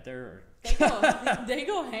 And yeah, they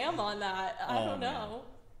go ham on that. I don't know. Man.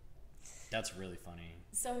 That's really funny.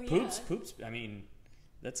 So yeah. Poops. I mean,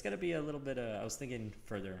 that's gotta be a little bit. I was thinking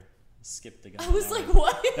further. Skip the gun. I was like,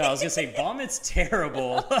 what? No, I was gonna say vomit's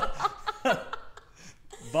terrible.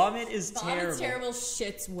 Vomit is terrible. Vomit's terrible.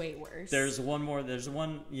 Shit's way worse. There's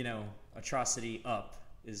one. Atrocity up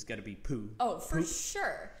is gonna be poo. Oh, for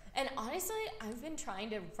sure. And honestly, I've been trying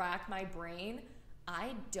to rack my brain.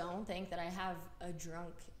 I don't think that I have a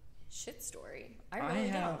drunk shit story. I really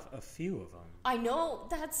have a few of them. I know,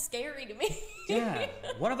 that's scary to me. Yeah,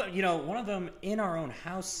 one of them in our own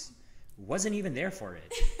house wasn't even there for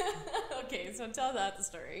it. Okay, so tell that the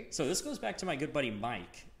story. So this goes back to my good buddy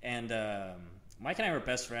Mike, and Mike and I were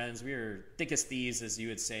best friends. We were thick as thieves, as you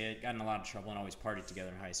would say it. Got in a lot of trouble and always partied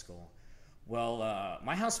together in high school. Well,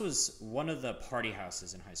 my house was one of the party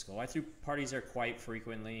houses in high school. I threw parties there quite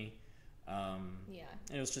frequently. Yeah.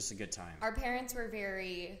 And it was just a good time. Our parents were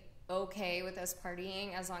very okay with us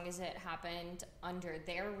partying as long as it happened under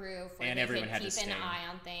their roof where and they everyone could had keep to stay. an eye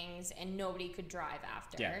on things and nobody could drive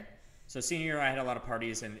after. Yeah. So senior year, I had a lot of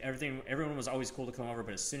parties and everyone was always cool to come over,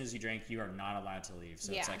 but as soon as you drank, you are not allowed to leave.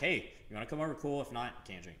 So it's like, hey, you want to come over? Cool. If not,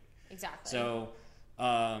 you can't drink. Exactly. So,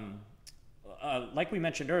 like we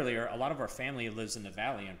mentioned earlier, a lot of our family lives in the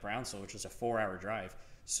valley in Brownsville, which is a 4-hour drive.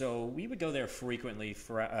 So we would go there frequently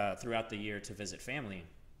throughout the year to visit family.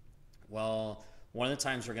 Well, one of the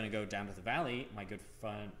times we're going to go down to the valley, my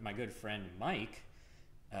good friend Mike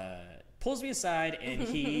pulls me aside and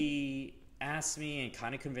he asks me and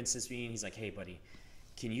kind of convinces me, and he's like, hey, buddy,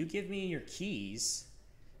 can you give me your keys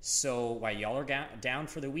so while y'all are down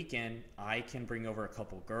for the weekend, I can bring over a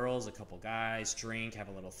couple girls, a couple guys, drink, have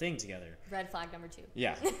a little thing together. Red flag number 2.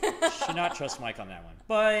 Yeah. Should not trust Mike on that one.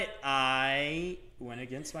 But I went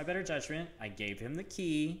against my better judgment. I gave him the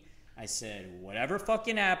key. I said, whatever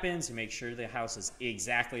fucking happens, make sure the house is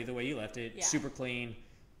exactly the way you left it. Yeah. Super clean.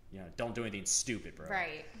 Don't do anything stupid, bro.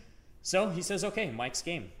 Right. So he says, okay, Mike's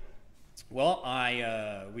game. Well,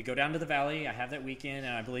 we go down to the valley. I have that weekend,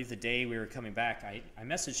 and I believe the day we were coming back, I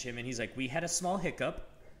messaged him, and he's like, we had a small hiccup,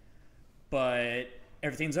 but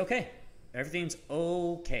everything's okay. Everything's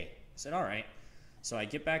okay. I said, all right. So I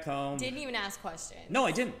get back home. Didn't even ask questions. No,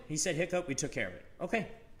 I didn't. He said hiccup. We took care of it. Okay.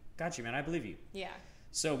 Got you, man. I believe you. Yeah.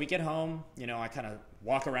 So we get home. I kind of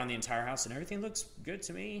walk around the entire house, and everything looks good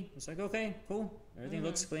to me. It's like, okay, cool. Everything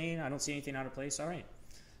looks clean. I don't see anything out of place. All right.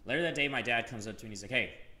 Later that day, my dad comes up to me, and he's like,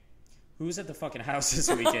 hey, who's at the fucking house this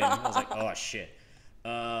weekend? I was like, oh, shit.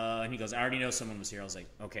 And he goes, I already know someone was here. I was like,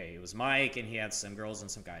 okay, it was Mike, and he had some girls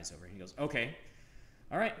and some guys over. He goes, okay.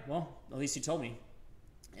 All right, well, at least he told me.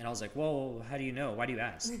 And I was like, well, how do you know? Why do you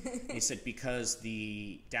ask? He said, because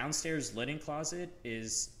the downstairs linen closet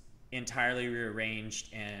is entirely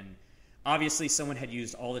rearranged, and obviously someone had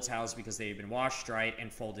used all the towels because they had been washed, dried,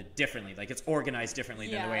 and folded differently. Like, it's organized differently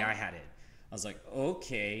than the way I had it. I was like,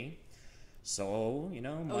 okay. So,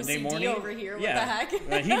 Monday OCD morning. over here, what the heck?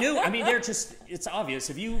 But he knew. I mean, it's obvious.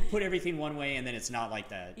 If you put everything one way and then it's not like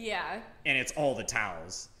that. Yeah. And it's all the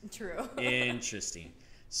towels. True. Interesting.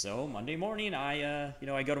 So, Monday morning, I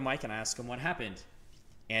go to Mike and I ask him what happened.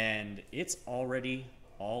 And it's already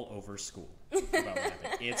all over school about what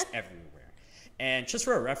happened. It's everywhere. And just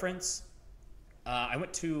for a reference, I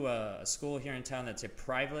went to a school here in town that's a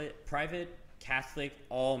private Catholic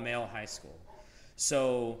all-male high school.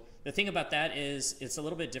 So the thing about that is it's a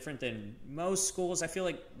little bit different than most schools. I feel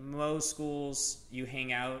like most schools you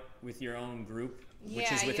hang out with your own group,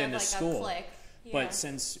 which is within the school. Yeah. But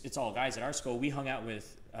since it's all guys at our school, we hung out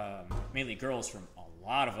with mainly girls from a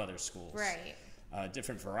lot of other schools. Right.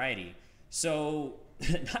 Different variety. So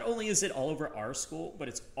not only is it all over our school, but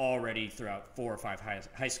it's already throughout 4 or 5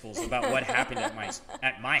 high schools about what happened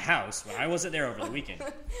at my house when I wasn't there over the weekend.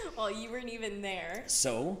 Well, you weren't even there.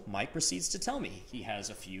 So Mike proceeds to tell me he has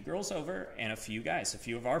a few girls over and a few guys, a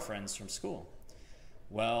few of our friends from school.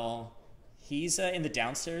 Well, he's in the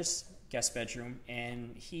downstairs guest bedroom,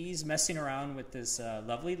 and he's messing around with this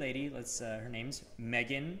lovely lady. Her name's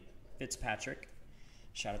Megan Fitzpatrick.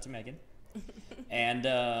 Shout out to Megan. And,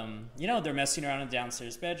 they're messing around in the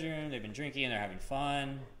downstairs bedroom. They've been drinking, they're having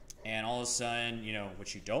fun. And all of a sudden,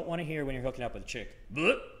 what you don't want to hear when you're hooking up with a chick.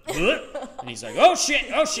 Bleh, bleh. And he's like, oh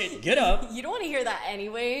shit, get up. You don't want to hear that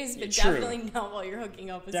anyways, but True. Definitely not while you're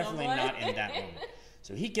hooking up with Definitely someone. not in that moment.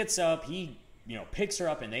 So he gets up, he picks her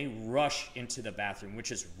up, and they rush into the bathroom,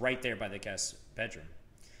 which is right there by the guest bedroom.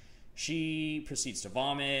 She proceeds to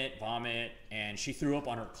vomit, and she threw up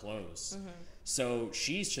on her clothes. Mm-hmm. So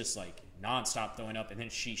she's just like nonstop throwing up, and then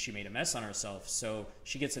she made a mess on herself. So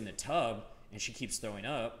she gets in the tub, and she keeps throwing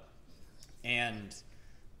up, and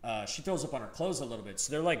she throws up on her clothes a little bit.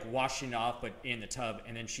 So they're like washing it off, but in the tub,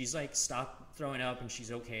 and then she's like, stop throwing up, and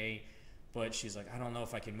she's okay. But she's like, I don't know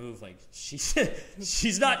if I can move. Like,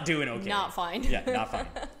 she's not doing okay. Not fine. Yeah, not fine.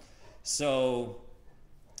 So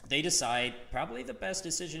they decide probably the best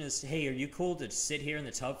decision is, hey, are you cool to sit here in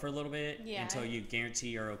the tub for a little bit until you guarantee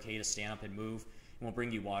you're okay to stand up and move, and we'll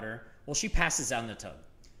bring you water? Well, she passes out in the tub.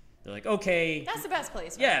 They're like, okay. That's the best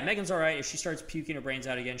place. Yeah, Megan's all right. If she starts puking her brains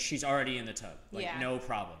out again, she's already in the tub. Like, no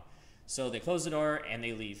problem. So they close the door, and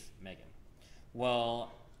they leave Megan.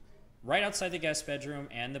 Well, right outside the guest bedroom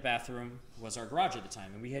and the bathroom was our garage at the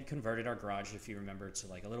time. And we had converted our garage, if you remember, to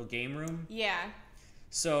like a little game room. Yeah.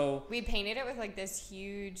 So we painted it with like this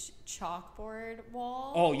huge chalkboard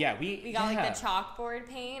wall. Oh, yeah. We got like the chalkboard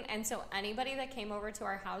paint. And so anybody that came over to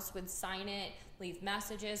our house would sign it, leave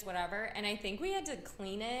messages, whatever. And I think we had to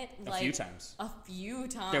clean it a few times.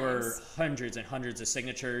 There were hundreds and hundreds of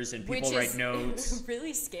signatures, and people write notes.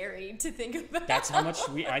 Really scary to think about. That's how much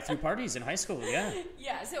I threw parties in high school, yeah.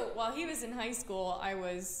 Yeah, so while he was in high school, I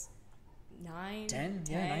was 9. 10?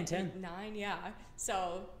 Yeah, 9, 10. 9, yeah.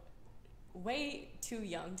 So way too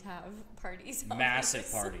young to have parties. Massive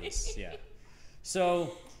parties, yeah.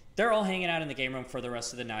 So they're all hanging out in the game room for the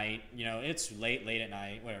rest of the night. It's late at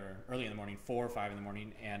night, whatever, early in the morning, 4 or 5 in the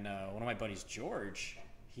morning. And one of my buddies, George,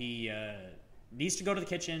 he needs to go to the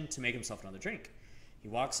kitchen to make himself another drink. He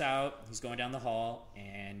walks out, he's going down the hall,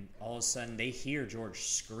 and all of a sudden they hear George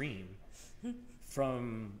scream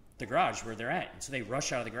from the garage where they're at. And so they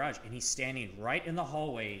rush out of the garage, and he's standing right in the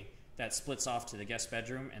hallway that splits off to the guest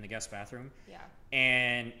bedroom and the guest bathroom. Yeah.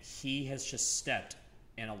 And he has just stepped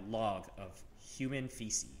in a log of human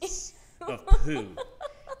feces, of poo.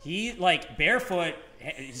 He, like, barefoot,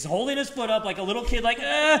 he's holding his foot up like a little kid, like,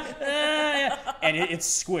 and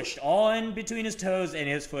it's squished all in between his toes, and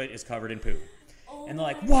his foot is covered in poo. Oh, and they're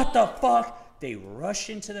like, what the fuck? They rush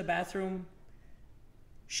into the bathroom.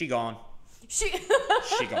 She gone. She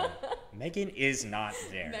gone. Megan is not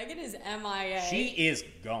there. Megan is MIA. She is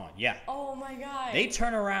gone, yeah. Oh my God. They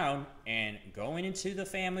turn around, and going into the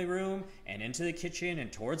family room and into the kitchen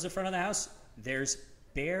and towards the front of the house, there's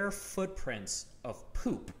bare footprints of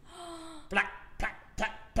poop. Black, black,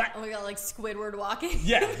 black, black. Oh my God, like Squidward walking.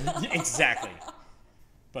 Yeah, exactly.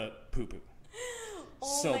 But poo-poo.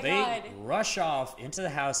 Oh so my they God. rush off into the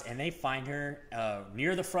house, and they find her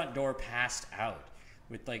near the front door, passed out,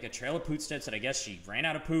 with like a trail of footsteps that I guess she ran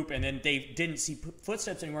out of poop, and then they didn't see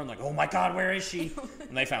footsteps anymore. I'm like, oh my God, where is she?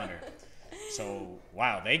 And they found her. So,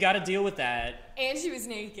 wow, they got to deal with that. And she was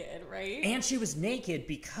naked, right? And she was naked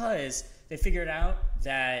because they figured out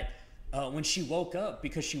that when she woke up,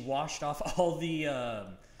 because she washed off all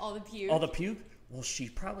the puke. Well,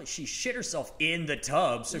 she shit herself in the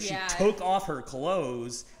tub, so she took off her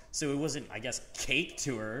clothes, so it wasn't, I guess, cake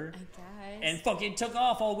to her. I guess. And fucking took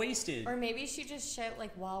off all wasted. Or maybe she just shit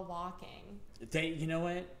like while walking. You know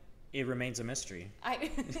what? It remains a mystery.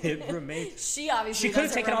 It remains. She obviously She could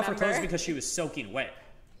have taken remember. off her clothes because she was soaking wet.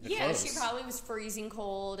 She probably was freezing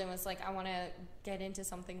cold and was like, I want to get into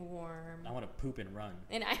something warm. I want to poop and run.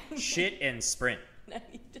 And shit and sprint. I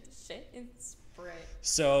need to shit and sprint.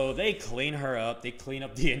 So they clean her up. They clean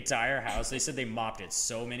up the entire house. They said they mopped it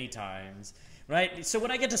so many times. Right? So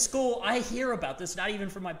when I get to school, I hear about this, not even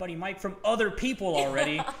from my buddy Mike, from other people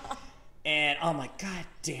already. And I'm like, God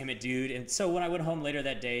damn it, dude. And so when I went home later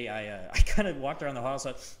that day, I kind of walked around the house,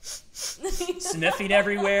 like, sniffing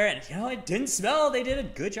everywhere. And, it didn't smell. They did a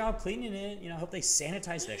good job cleaning it. I hope they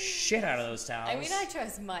sanitized the shit out of those towels. I mean, I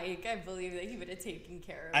trust Mike. I believe that he would have taken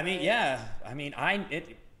care of it. I mean, yeah. I mean,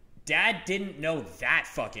 Dad didn't know that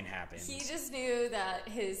fucking happened. He just knew that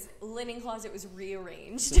his linen closet was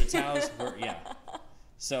rearranged. So the towels were, yeah.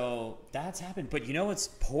 So that's happened. But what's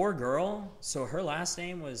poor girl? So her last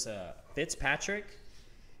name was Fitzpatrick,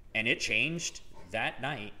 and it changed that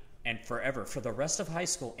night and forever. For the rest of high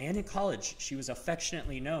school and in college, she was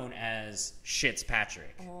affectionately known as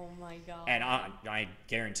Shitspatrick. Oh my God. And I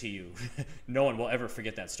guarantee you, no one will ever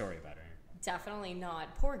forget that story about her. Definitely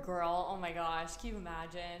not. Poor girl. Oh my gosh. Can you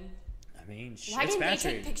imagine? I mean, Why didn't they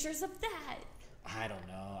take pictures of that? I don't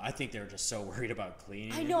know. I think they were just so worried about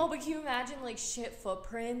cleaning. I know, but can you imagine like shit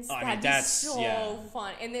footprints? I mean, That'd that's be so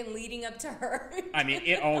fun. And then leading up to her. I mean,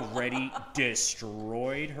 it already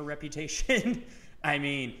destroyed her reputation. I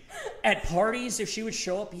mean, at parties, if she would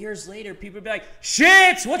show up years later, people would be like,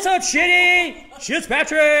 "Shits, what's up, Shitty? Shits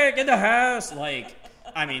Patrick in the house." Like,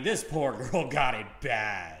 I mean, this poor girl got it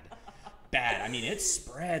bad. I mean, it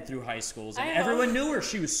spread through high schools, and everyone knew her.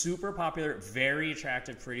 She was super popular, very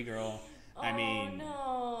attractive, pretty girl. I mean,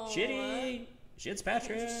 no. Shitty, Shits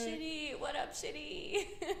Patrick. Shitty, what up, Shitty?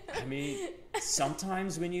 I mean,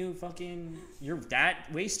 sometimes when you're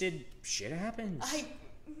that wasted, shit happens.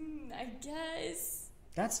 I guess.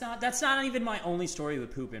 That's not even my only story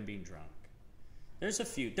with poop and being drunk. There's a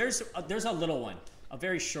few. There's a little one, a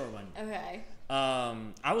very short one. Okay.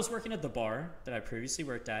 I was working at the bar that I previously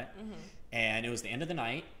worked at, and it was the end of the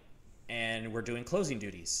night, and we're doing closing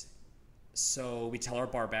duties. So we tell our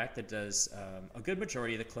bar back that does a good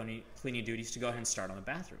majority of the cleaning duties to go ahead and start on the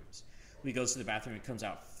bathrooms. We goes to the bathroom and comes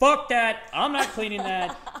out, "Fuck that! I'm not cleaning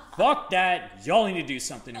that. Fuck that! Y'all need to do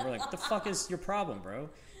something." And we're like, "What the fuck is your problem, bro?"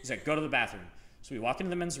 He's like, "Go to the bathroom." So we walk into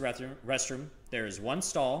the men's restroom. There is one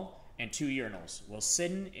stall and 2 urinals. Well,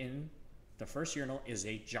 sitting in the first urinal is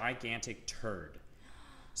a gigantic turd.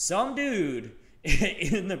 Some dude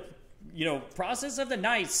in the process of the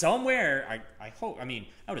night somewhere, I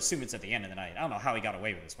would assume it's at the end of the night. I don't know how he got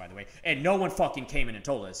away with this, by the way. And no one fucking came in and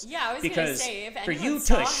told us. Yeah, I was going to say, if for you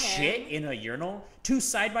to shit in a urinal, 2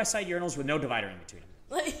 side-by-side urinals with no divider in between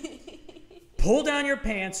them. Pull down your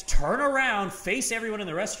pants, turn around, face everyone in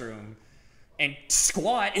the restroom, and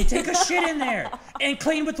squat and take a shit in there. And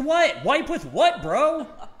clean with what? Wipe with what, bro?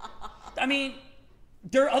 I mean,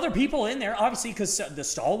 there are other people in there, obviously, because the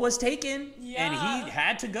stall was taken, and he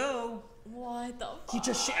had to go. What the fuck? He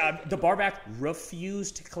just the barback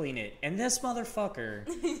refused to clean it, and this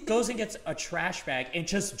motherfucker goes and gets a trash bag and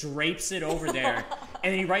just drapes it over there,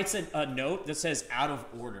 and then he writes a note that says "out of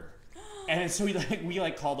order," and so we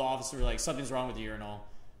called the office. We were like, "Something's wrong with the urinal."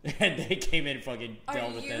 And they came in and fucking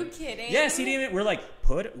dealt with it. Are you kidding? Yes, he didn't even. We're like,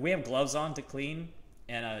 we have gloves on to clean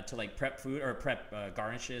and to like prep food or prep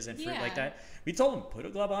garnishes and fruit like that. We told him, put a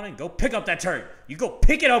glove on and go pick up that turd. You go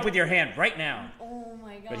pick it up with your hand right now. Oh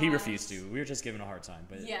my god! But he refused to. We were just giving a hard time.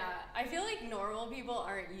 But yeah, I feel like normal people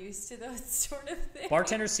aren't used to those sort of things.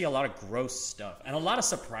 Bartenders see a lot of gross stuff and a lot of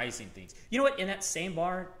surprising things. You know what? In that same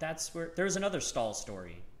bar, that's where there's another stall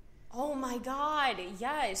story. Oh my god,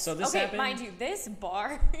 yes. So this happened. Mind you, this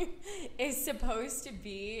bar is supposed to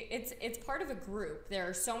be, it's part of a group. There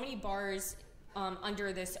are so many bars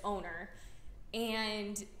under this owner.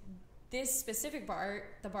 And this specific bar,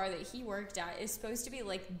 the bar that he worked at, is supposed to be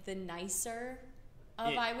like the nicer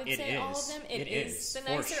of, I would say, all of them. It is the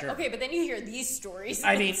nicer. Sure. Okay, but then you hear these stories.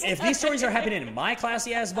 I mean, if these stories are happening in my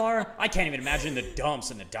classy ass bar, I can't even imagine the dumps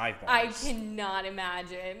and the dive bars. I cannot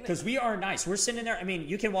imagine. Because we are nice. We're sitting there. I mean,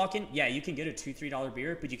 you can walk in. Yeah, you can get a $2-3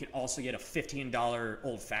 beer, but you can also get a $15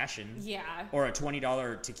 old fashioned. Yeah. Or a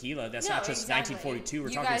 $20 tequila. That's not just exactly. 1942. We're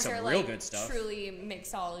you talking guys some are real like good stuff. Truly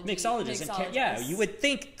mixologists. And yeah, you would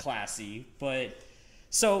think classy, but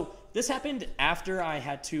so this happened after I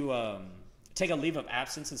had to take a leave of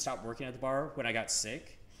absence and stop working at the bar when I got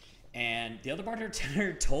sick. And the other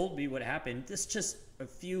bartender told me what happened. This just a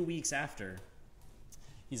few weeks after.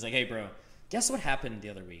 He's like, "Hey, bro, guess what happened the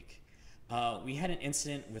other week? We had an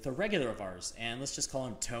incident with a regular of ours, and let's just call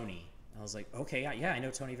him Tony." I was like, "Okay, yeah, I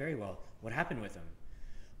know Tony very well. What happened with him?"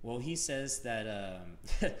 Well, he says that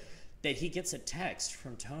that he gets a text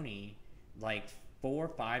from Tony like 4 or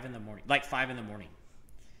 5 in the morning, like 5 in the morning,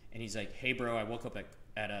 and he's like, "Hey, bro, I woke up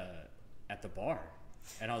at the bar."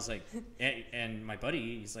 And I was like, and my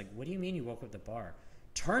buddy, he's like, "What do you mean you woke up at the bar?"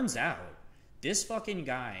 Turns out this fucking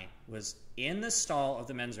guy was in the stall of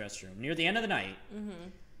the men's restroom near the end of the night,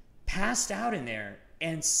 passed out in there,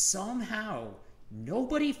 and somehow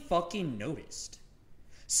nobody fucking noticed.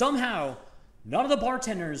 Somehow none of the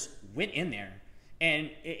bartenders went in there. And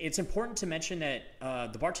it's important to mention that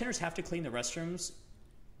the bartenders have to clean the restrooms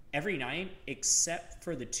every night, except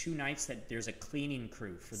for the 2 nights that there's a cleaning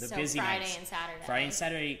crew for the busy Friday nights. And Saturday. Friday and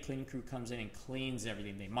Saturday, cleaning crew comes in and cleans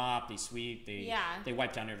everything. They mop, they sweep, they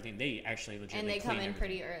wipe down everything. They actually legitimately clean everything. And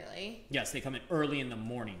they come in pretty early. Yes, they come in early in the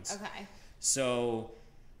mornings. Okay. So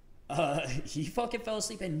he fucking fell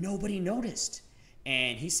asleep and nobody noticed.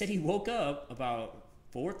 And he said he woke up about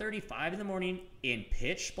 4:35 in the morning in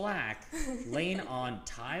pitch black, laying on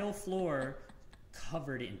tile floor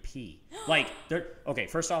covered in pee. Like, they're okay.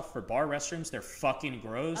 First off, for bar restrooms, they're fucking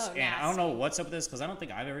gross, Oh, and I don't know what's up with this because I don't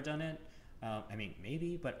think I've ever done it. I mean,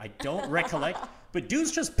 maybe, but I don't recollect. But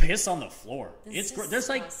dudes just piss on the floor. There's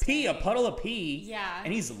like pee, a puddle of pee. Yeah.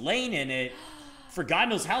 And he's laying in it for God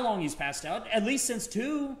knows how long he's passed out. At least since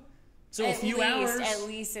 2. So a few hours. At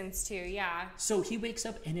least since 2, yeah. So he wakes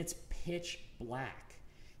up and it's pitch black.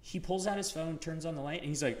 He pulls out his phone, turns on the light, and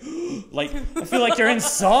he's like, like, I feel like you're in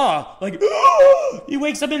Saw. Like, he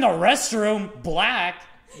wakes up in the restroom, black.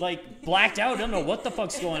 Like, blacked out, don't know what the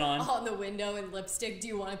fuck's going on. On the window and lipstick, do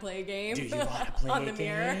you want to play a game? Do you want to play on a the game?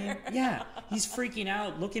 mirror? Yeah, he's freaking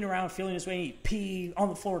out, looking around, feeling his way, pee on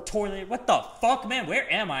the floor, toilet. What the fuck, man?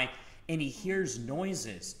 Where am I? And he hears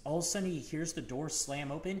noises. All of a sudden, he hears the door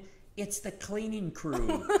slam open. It's the cleaning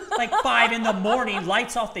crew. Like 5 in the morning,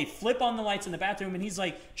 lights off. They flip on the lights in the bathroom, and he's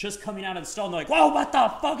like just coming out of the stall. And they're like, whoa, what the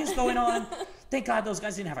fuck is going on? Thank God those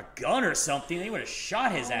guys didn't have a gun or something. They would have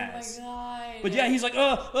shot his ass. Oh my God. But yeah, he's like,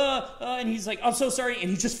 and he's like, I'm so sorry. And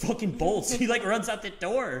he just fucking bolts. He like runs out the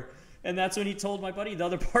door. And that's when he told my buddy, the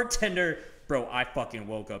other bartender, bro, I fucking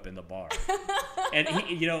woke up in the bar. And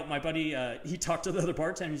he, you know, my buddy, he talked to the other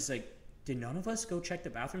bartender. He's like, did none of us go check the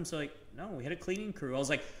bathroom? So like, no, we had a cleaning crew. I was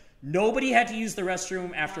like, nobody had to use the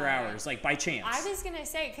restroom after hours, like by chance. I was going to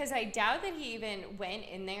say, because I doubt that he even went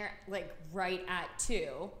in there like right at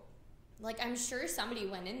 2. Like, I'm sure somebody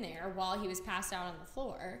went in there while he was passed out on the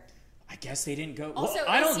floor. I guess they didn't go. Also, well,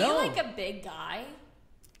 I don't know. Is he like a big guy?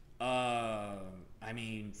 I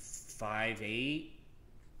mean, 5'8",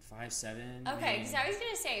 5'7". Okay, because I was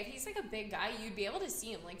going to say, if he's like a big guy, you'd be able to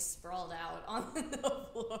see him like sprawled out on the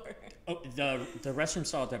floor. Oh, the restroom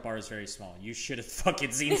stall at that bar is very small. You should have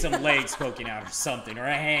fucking seen some legs poking out or something, or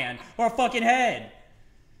a hand, or a fucking head.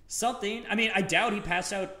 Something. I mean, I doubt he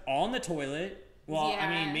passed out on the toilet. Well, yeah.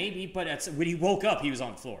 I mean, maybe, but when he woke up, he was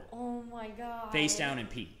on the floor. Oh my God. Face down and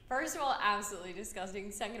pee. First of all, absolutely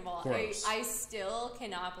disgusting. Second of all, I still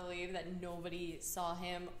cannot believe that nobody saw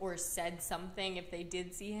him or said something if they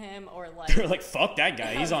did see him or like... They're like, fuck that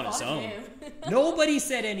guy. He's on his own. Nobody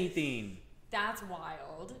said anything. That's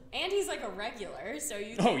wild. And he's like a regular, so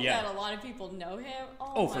you think that a lot of people know him?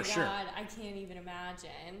 Oh my God, sure. I can't even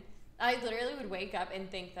imagine. I literally would wake up and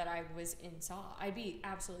think that I was in Saw. I'd be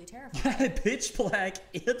absolutely terrified. Pitch black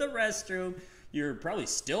in the restroom. You're probably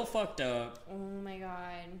still fucked up. Oh my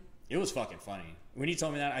God. It was fucking funny. When he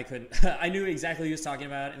told me that, I couldn't. I knew exactly what he was talking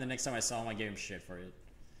about, and the next time I saw him, I gave him shit for it.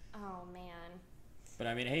 Oh man. But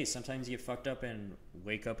I mean, hey, sometimes you get fucked up and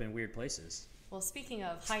wake up in weird places. Well, speaking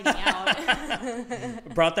of hiding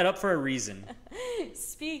out. Brought that up for a reason.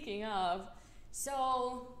 Speaking of,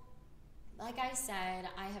 so... Like I said,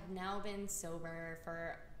 I have now been sober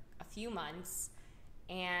for a few months,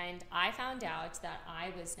 and I found out that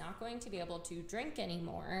I was not going to be able to drink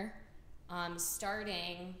anymore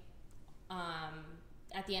starting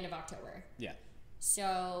at the end of October. Yeah.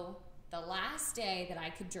 So the last day that I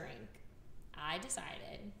could drink, I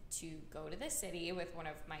decided to go to the city with one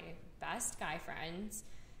of my best guy friends,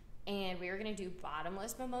 and we were going to do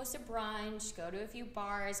bottomless mimosa brunch, go to a few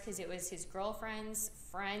bars, because it was his girlfriend's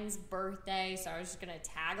friend's birthday, so I was just going to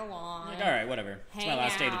tag along. Like, all right, whatever. It's my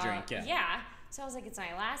last day to drink, yeah. Yeah. So I was like, it's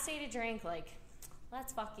my last day to drink, like,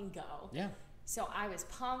 let's fucking go. Yeah. So I was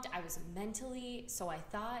pumped. I was I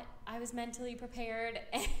thought I was mentally prepared,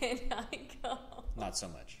 and I go. Not so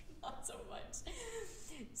much. Not so much.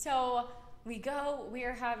 So... we go, we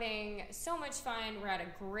are having so much fun. We're at a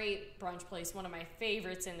great brunch place, one of my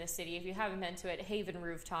favorites in the city. If you haven't been to it, Haven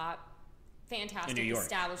Rooftop. Fantastic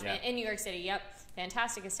establishment. Yeah. In New York City, yep.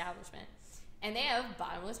 Fantastic establishment. And they have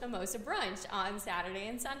bottomless mimosa brunch on Saturday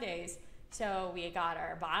and Sundays. So we got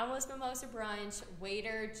our bottomless mimosa brunch.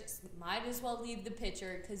 Waiter just might as well leave the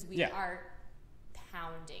pitcher because we are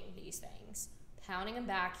pounding these things. Pounding them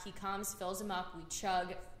back. He comes, fills them up. We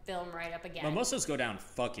chug, fill them right up again. Mimosas go down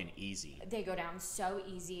fucking easy. They go down so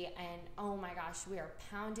easy. And oh my gosh, we are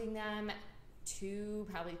pounding them. 2,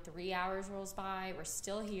 probably 3 hours rolls by. We're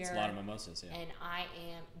still here. It's a lot of mimosas, yeah. And I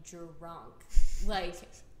am drunk. Like,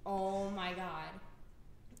 oh my God.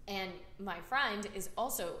 And my friend is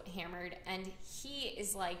also hammered. And he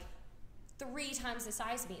is like 3 times the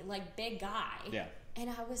size of me. Like, big guy. Yeah. And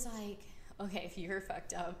I was like... okay, if you're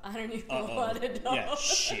fucked up, I don't even want to know. Yeah,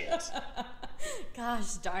 shit.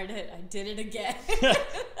 Gosh darn it, I did it again.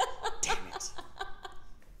 Damn it.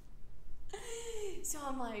 So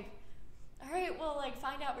I'm like, all right, well, like,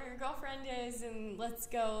 find out where your girlfriend is and let's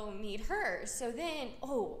go meet her. So then,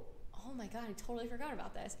 oh my God, I totally forgot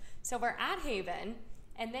about this. So we're at Haven,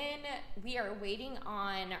 and then we are waiting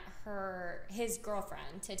on his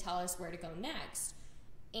girlfriend to tell us where to go next.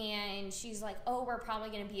 And she's like, oh, we're probably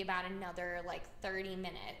going to be about another, like, 30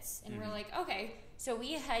 minutes. And we're like, okay. So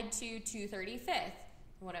we head to 235th,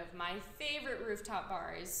 one of my favorite rooftop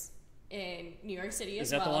bars in New York City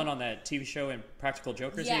as well. Is that the one on that TV show in Practical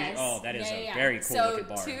Jokers? Yes. Oh, that is a very cool looking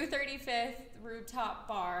bar. So 235th rooftop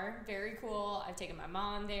bar, very cool. I've taken my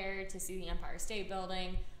mom there to see the Empire State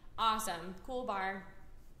Building. Awesome, cool bar.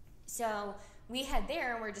 So we head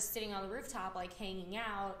there, and we're just sitting on the rooftop, like, hanging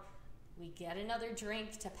out. We get another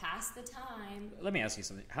drink to pass the time. Let me ask you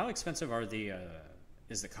something. How expensive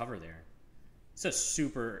is the cover there? It's a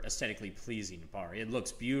super aesthetically pleasing bar. It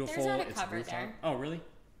looks beautiful. There's not a it's cover rooftop. there. Oh, really?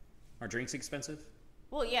 Are drinks expensive?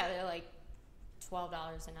 Well, yeah, they're like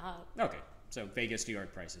 $12 and up. Okay, so Vegas, New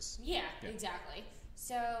York prices. Yeah, exactly.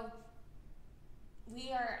 So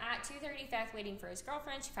we are at 235th waiting for his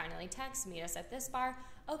girlfriend. She finally texts, meet us at this bar.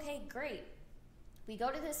 Okay, great. We go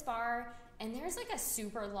to this bar, and there's like a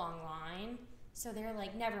super long line. So they're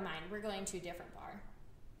like, never mind, we're going to a different bar.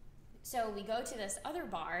 So we go to this other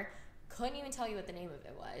bar. Couldn't even tell you what the name of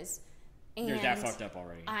it was. And you're that fucked up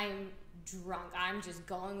already. I'm drunk. I'm just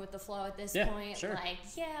going with the flow at this point. Sure. Like,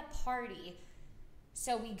 yeah, party.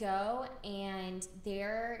 So we go, and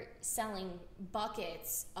they're selling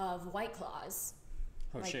buckets of White Claws.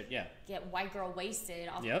 Oh, like, shit, yeah. Get white girl wasted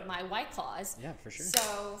off of my White Claws. Yeah, for sure.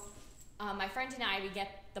 So my friend and I, we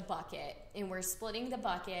get the bucket, and we're splitting the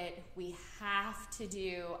bucket. We have to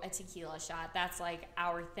do a tequila shot. That's like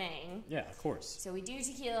our thing. Yeah, of course. So we do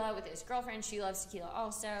tequila with his girlfriend. She loves tequila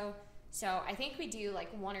also. So I think we do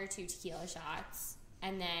like 1 or 2 tequila shots,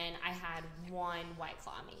 and then I had 1 White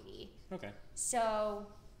Claw maybe. Okay. So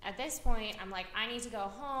at this point, I'm like, I need to go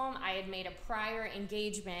home. I had made a prior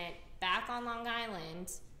engagement back on Long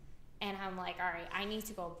Island, and I'm like, all right, I need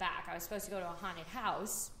to go back. I was supposed to go to a haunted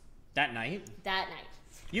house. That night? That night.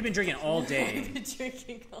 You've been drinking all day. I've been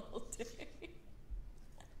drinking all day.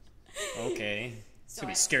 Okay. It's going to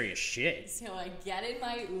be scary as shit. So I get in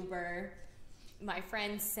my Uber. My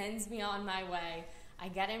friend sends me on my way. I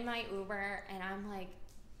get in my Uber, and I'm like,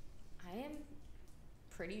 I am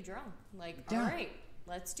pretty drunk. Like, all right,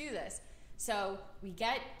 let's do this. So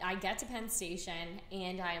I get to Penn Station,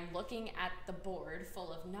 and I am looking at the board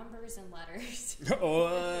full of numbers and letters.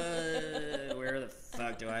 Where the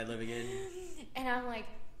fuck do I live again? And I'm like,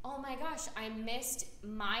 oh my gosh, I missed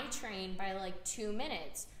my train by like 2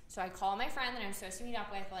 minutes. So I call my friend that I'm supposed to meet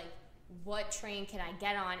up with, like, what train can I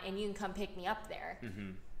get on, and you can come pick me up there.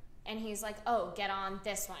 Mm-hmm. And he's like, oh, get on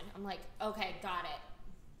this one. I'm like, okay, got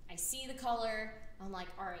it. I see the color. I'm like,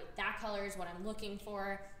 all right, that color is what I'm looking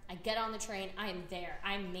for. I get on the train. I am there.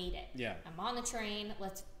 I made it. Yeah. I'm on the train.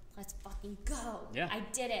 Let's fucking go. Yeah. I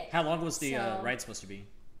did it. How long was the ride supposed to be?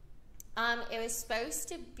 It was supposed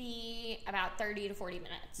to be about 30 to 40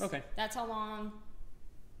 minutes. Okay. That's how long.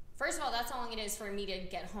 First of all, that's how long it is for me to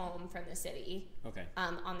get home from the city. Okay.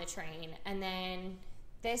 On the train. And then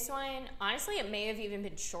this one, honestly, it may have even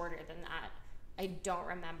been shorter than that. I don't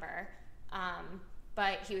remember.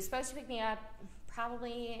 But he was supposed to pick me up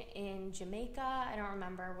probably in Jamaica. I don't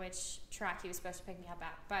remember which track he was supposed to pick me up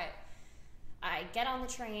at. But I get on the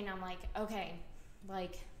train. I'm like, okay,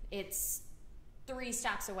 like, it's 3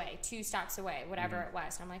 stops away, 2 stops away, whatever it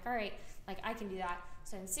was. And I'm like, all right, like, I can do that.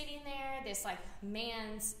 So I'm sitting there. This, like,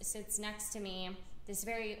 man sits next to me. This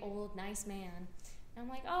very old, nice man. And I'm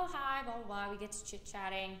like, oh, hi, blah, blah, blah. We get to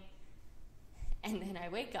chit-chatting. And then I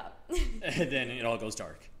wake up. And then it all goes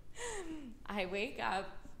dark. I wake up.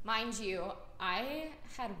 Mind you, I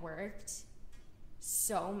had worked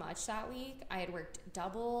so much that week. I had worked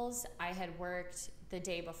doubles. I had worked the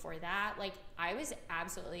day before that. Like, I was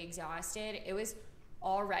absolutely exhausted. It was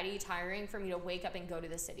already tiring for me to wake up and go to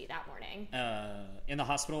the city that morning. In the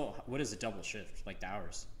hospital, what is a double shift? Like the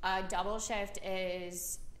hours? Double shift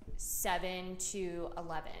is 7 to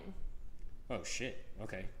 11. Oh, shit.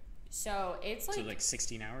 Okay. So it's like... So like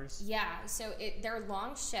 16 hours? Yeah. So they're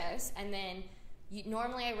long shifts, and then...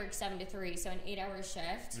 normally I work 7 to 3, so an 8-hour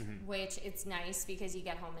shift, which it's nice because you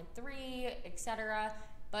get home at 3, etc.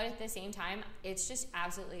 But at the same time, it's just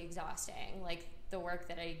absolutely exhausting. Like, the work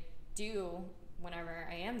that I do whenever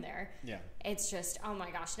I am there. Yeah. It's just, oh my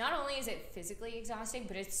gosh. Not only is it physically exhausting,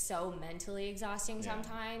 but it's so mentally exhausting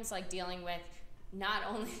sometimes. Like, dealing with not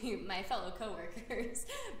only my fellow coworkers,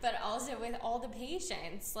 but also with all the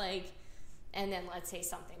patients. Like, and then let's say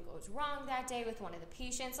something goes wrong that day with one of the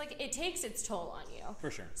patients. Like, it takes its toll on you. For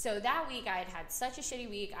sure. So that week, I had such a shitty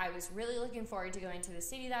week. I was really looking forward to going to the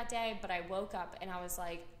city that day, but I woke up and I was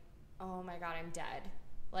like, oh my God, I'm dead.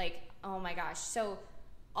 Like, oh my gosh. So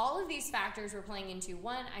all of these factors were playing into,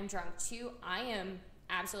 1, I'm drunk. 2, I am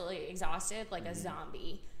absolutely exhausted, like a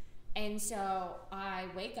zombie. And so I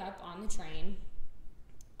wake up on the train,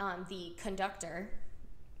 the conductor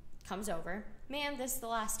comes over. Ma'am, this is the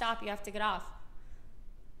last stop. You have to get off.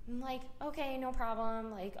 I'm like, okay, no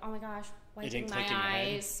problem. Like, oh my gosh, wiping my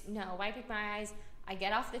eyes. No, wiping my eyes. I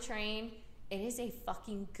get off the train. It is a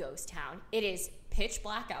fucking ghost town. It is pitch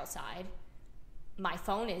black outside. My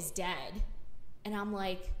phone is dead. And I'm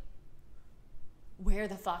like, where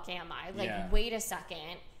the fuck am I? Like, wait a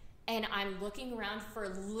second. And I'm looking around for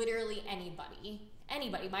literally anybody.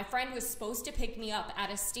 Anybody. My friend was supposed to pick me up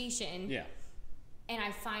at a station. Yeah. And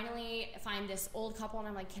I finally find this old couple, and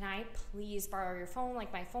I'm like, can I please borrow your phone?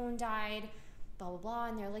 Like, my phone died, blah, blah, blah.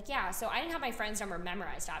 And they're like, yeah. So I didn't have my friend's number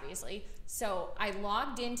memorized, obviously. So I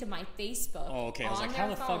logged into my Facebook. Oh, okay. I was like, how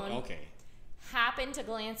the fuck? Okay. Happened to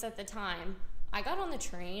glance at the time. I got on the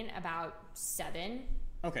train about 7.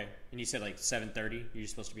 Okay. And you said like 7:30 you're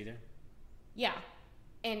supposed to be there? Yeah.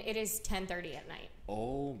 And it is 10:30 at night.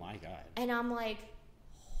 Oh my God. And I'm like,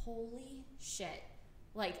 holy shit.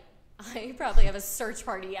 Like, I probably have a search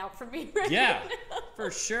party out for me right now.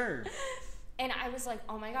 For sure. And I was like,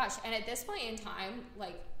 oh my gosh. And at this point in time,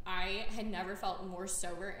 like, I had never felt more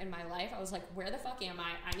sober in my life. I was like, where the fuck am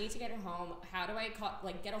I? I need to get home. How do I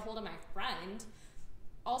get a hold of my friend?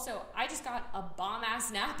 Also, I just got a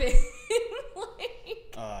bomb-ass nap in.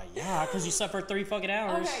 Yeah, because you slept for 3 fucking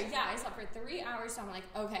hours. Okay, yeah, I slept for 3 hours. So I'm like,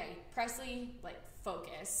 okay, Presley, like,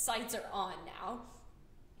 focus. Sights are on now.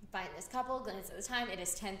 Find this couple, glance at the time. It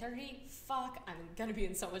is 10:30. Fuck, I'm gonna be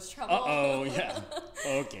in so much trouble. Uh-oh, yeah.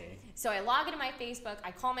 Okay. So I log into my Facebook.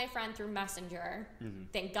 I call my friend through Messenger. Mm-hmm.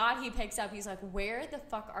 Thank God he picks up. He's like, where the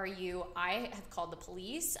fuck are you? I have called the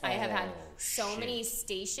police. I have had so many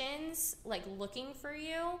stations, like, looking for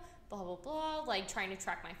you. Blah, blah, blah. Like, trying to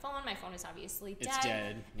track my phone. My phone is obviously dead. It's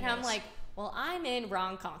dead. And I'm like, well, I'm in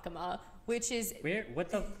Ronkonkoma, which is... Where? What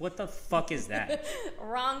the fuck is that?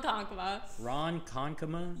 Ronkonkoma.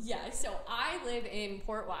 Ronkonkoma? Yeah, so I live in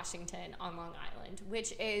Port Washington on Long Island,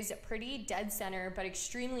 which is pretty dead center, but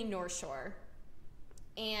extremely North Shore.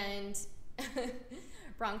 And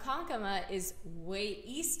Ronkonkoma is way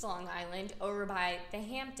east Long Island, over by the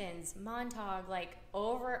Hamptons, Montauk, like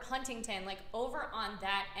over Huntington, like over on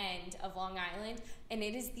that end of Long Island. And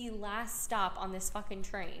it is the last stop on this fucking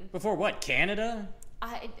train. Before what, Canada?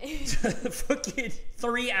 Fucking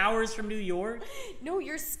 3 hours from New York? No,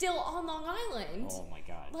 you're still on Long Island. Oh my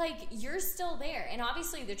God. Like, you're still there. And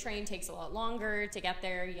obviously the train takes a lot longer to get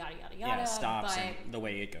there, yada, yada, yada. Yeah, it stops and the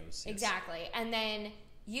way it goes. Yes. Exactly. And then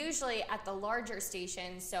usually at the larger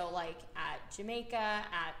stations, so like at Jamaica,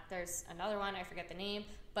 there's another one, I forget the name,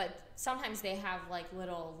 but sometimes they have like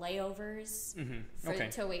little layovers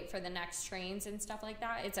to wait for the next trains and stuff like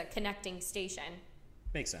that. It's a connecting station.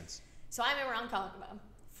 Makes sense. So I'm in Ronkonkoma.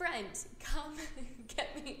 Friend, come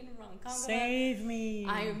get me in Ronkonkoma. Save me.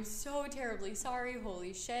 I am so terribly sorry.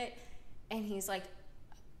 Holy shit. And he's like,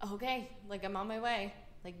 okay, like, I'm on my way.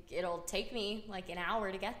 Like, it'll take me like an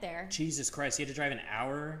hour to get there. Jesus Christ, you had to drive an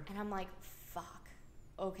hour? And I'm like, fuck.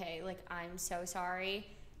 Okay, like, I'm so sorry.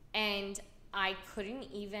 And I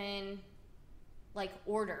couldn't even, like,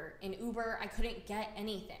 order an Uber. I couldn't get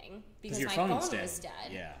anything because my phone was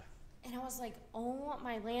dead. Yeah. And I was like, oh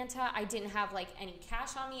my Lanta, I didn't have like any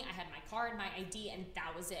cash on me. I had my card, my ID, and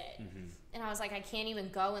that was it. Mm-hmm. And I was like, I can't even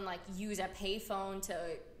go and like use a payphone to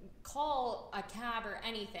call a cab or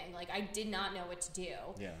anything. Like, I did not know what to do.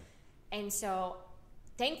 Yeah. And so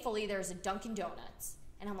thankfully there's a Dunkin' Donuts.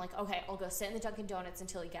 And I'm like, okay, I'll go sit in the Dunkin' Donuts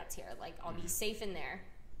until he gets here. Like, I'll be safe in there.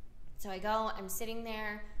 So I go, I'm sitting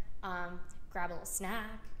there, grab a little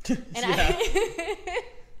snack. And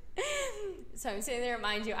so I'm sitting there,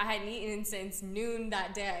 mind you, I hadn't eaten since noon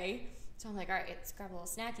that day. So I'm like, all right, let's grab a little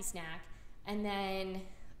snacky snack. And then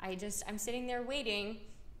I'm sitting there waiting.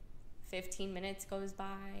 15 minutes goes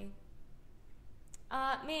by.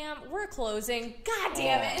 Ma'am, we're closing. God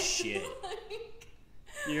damn it. Oh, shit. Like,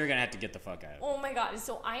 you're going to have to get the fuck out. Oh my God.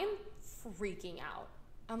 So I'm freaking out.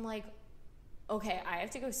 I'm like, okay, I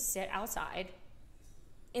have to go sit outside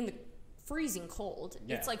in the freezing cold.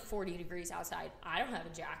 Yeah. It's like 40 degrees outside. I don't have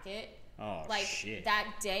a jacket. Oh, like, shit. That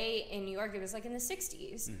day in New York, it was like in the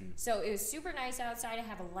 60s. Mm-hmm. So it was super nice outside. I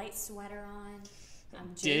have a light sweater on.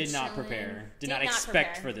 Did not prepare. Did not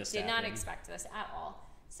expect for this to happen. Did not expect this at all.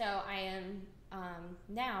 So I am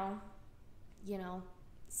now,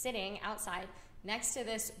 sitting outside next to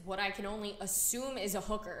this, what I can only assume is a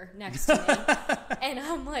hooker next to me. And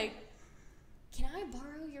I'm like, can I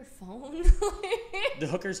borrow your phone? The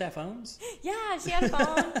hookers have phones? Yeah, she had a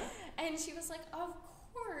phone. And she was like, of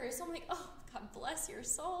course. I'm like, oh, God bless your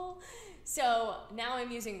soul. So now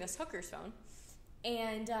I'm using this hooker's phone.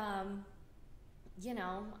 And you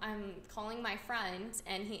know, I'm calling my friend,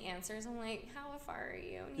 and he answers. I'm like, how far are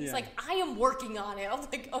you? And he's Yeah. like, I am working on it. I'm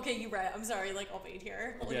like, okay, you're right. I'm sorry. Like, I'll wait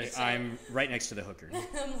here. Yeah, I'm right next to the hooker.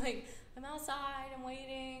 I'm like, I'm outside. I'm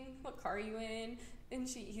waiting. What car are you in? And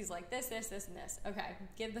he's like, this, and this. Okay,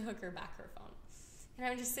 give the hooker back her phone. And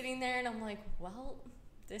I'm just sitting there, and I'm like, well,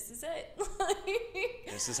 this is it.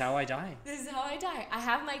 This is how I die. This is how I die. I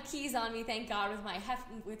have my keys on me, thank God,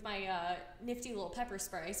 with my nifty little pepper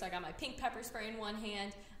spray. So I got my pink pepper spray in one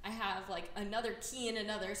hand. I have like another key in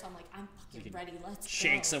another. So I'm like, I'm fucking ready. Let's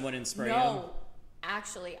shake go. someone and spray them. No,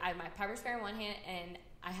 actually, I had my pepper spray in one hand, and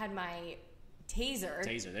I had my taser,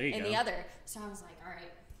 there you in go. the other. So I was like, all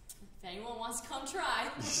right, if anyone wants to come try,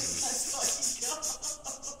 let's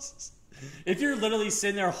fucking go. If you're literally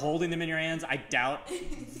sitting there holding them in your hands, I doubt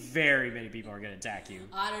very many people are going to attack you.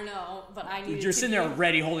 I don't know, but I needed You're sitting there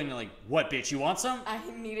ready holding them like, what, bitch, you want some? I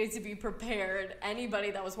needed to be prepared.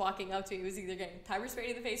 Anybody that was walking up to me was either getting pepper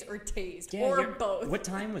sprayed in the face or tased, or both. What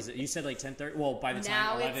time was it? You said like 10:30? Well, by the time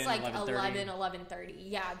now 11, it's like 11:30. 11:30.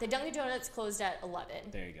 Yeah, the Dunkin' Donuts closed at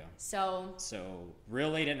 11. There you go. So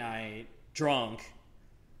real late at night, drunk,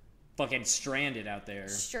 fucking stranded out there.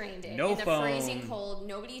 Stranded. No in the phone. freezing cold.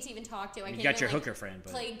 Nobody to even talk to. I You can't got even, your hooker friend,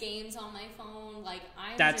 but play games on my phone. Like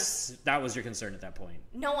that was your concern at that point.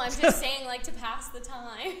 No, I'm just saying like to pass the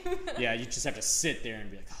time. Yeah, you just have to sit there and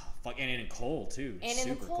be like, oh, fuck, and in cold too. And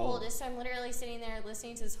super in the cold, so I'm literally sitting there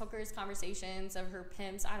listening to this hooker's conversations of her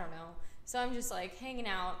pimps. I don't know. So I'm just like hanging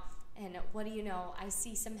out, and what do you know? I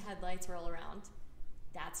see some headlights roll around.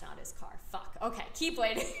 That's not his car. Fuck. Okay, keep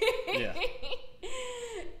waiting. Yeah.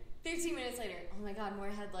 15 minutes later, oh my God, more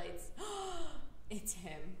headlights. It's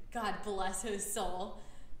him. God bless his soul.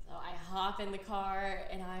 So I hop in the car,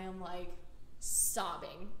 and I am like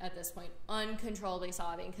sobbing at this point, uncontrollably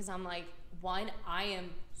sobbing, because I'm like, one, I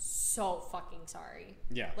am so fucking sorry.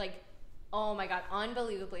 Yeah. Like, oh my God,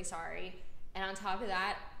 unbelievably sorry. And on top of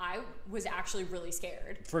that, I was actually really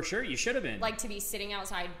scared. For sure, you should have been. Like, to be sitting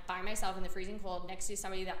outside by myself in the freezing cold next to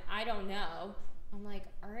somebody that I don't know. I'm like,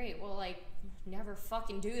 all right, well, like, never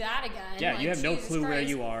fucking do that again. Yeah, like, you have no Jesus clue where Christ.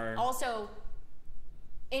 you are. Also,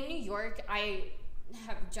 in New York, I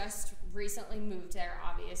have just recently moved there,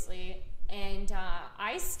 obviously, and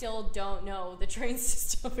I still don't know the train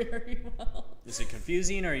system very well. Is it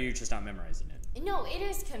confusing, or are you just not memorizing it? No, it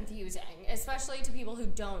is confusing, especially to people who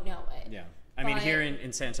don't know it. Yeah. I mean, here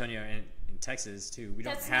in San Antonio and in Texas, too, we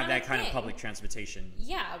don't have that kind of public transportation.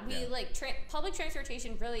 Yeah, public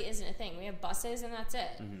transportation really isn't a thing. We have buses, and that's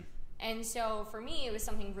it. Mm-hmm. And so for me, it was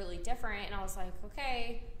something really different, and I was like,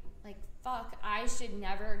 okay, like, fuck, I should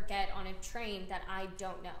never get on a train that I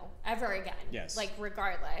don't know ever again. Yes. Like,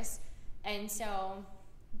 regardless. And so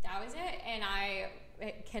that was it, and I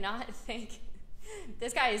cannot thank...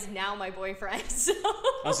 This guy is now my boyfriend. So.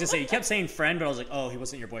 I was going to say, you kept saying friend, but I was like, oh, he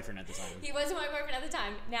wasn't your boyfriend at the time. He wasn't my boyfriend at the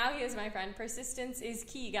time. Now he is my friend. Persistence is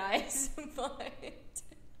key, guys. But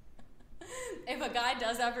if a guy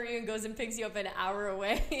does that for you and goes and picks you up an hour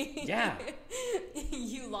away, yeah,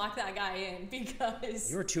 you lock that guy in, because...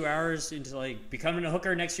 You were 2 hours into, like, becoming a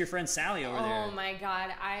hooker next to your friend Sally over there. Oh, my God.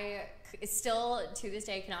 I still, to this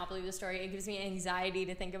day, cannot believe the story. It gives me anxiety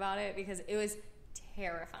to think about it, because it was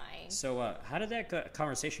terrifying. So how did that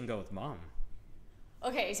conversation go with Mom?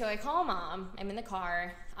 Okay, so I call Mom. I'm in the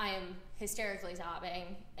car. I am hysterically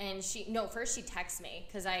sobbing. And first she texts me,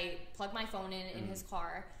 because I plugged my phone in his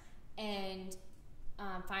car. And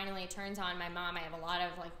finally it turns on my mom. I have a lot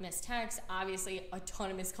of like missed texts. Obviously a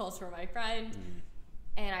ton of missed calls from my friend.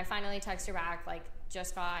 And I finally text her back, like,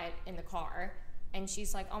 just got in the car. And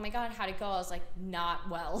she's like, oh my God, how'd it go? I was like, not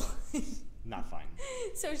well. Not fine.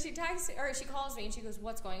 So she calls me, and she goes,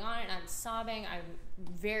 what's going on? And I'm sobbing. I'm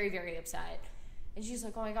very, very upset. And she's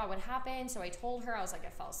like, oh my God, what happened? So I told her, I was like, I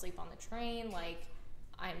fell asleep on the train. Like,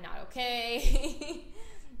 I'm not okay.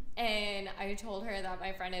 And I told her that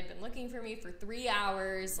my friend had been looking for me for 3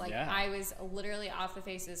 hours. Like, yeah. I was literally off the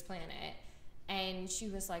face of this planet. And she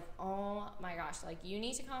was like, oh my gosh, like, you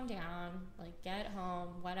need to calm down, like, get home,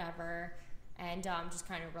 whatever, and just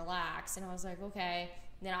kind of relax. And I was like, okay.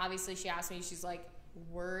 And then obviously she asked me, she's like,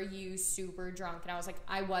 were you super drunk? And I was like,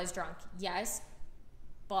 I was drunk, yes,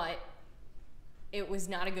 but it was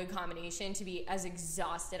not a good combination to be as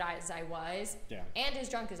exhausted as I was, yeah, and as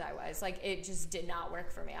drunk as I was. Like, it just did not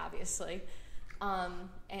work for me, obviously.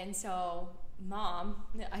 And so Mom,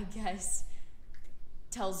 I guess,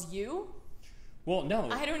 tells you? Well, no.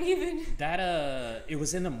 I don't even... That, it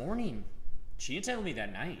was in the morning. She didn't tell me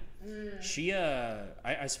that night. She,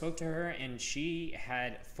 I spoke to her, and she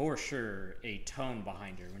had, for sure, a tone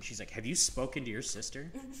behind her when she's like, have you spoken to your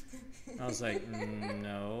sister? And I was like,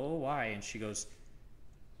 no, why? And she goes,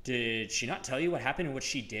 did she not tell you what happened and what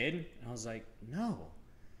she did? And I was like, no.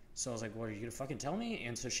 So I was like, what, are you going to fucking tell me?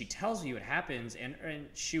 And so she tells me what happens, and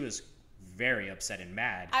she was very upset and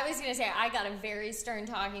mad. I was going to say, I got a very stern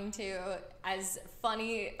talking to. As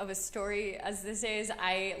funny of a story as this is,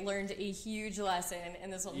 I learned a huge lesson,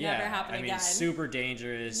 and this will never happen again. Super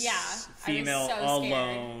dangerous. Yeah. Female,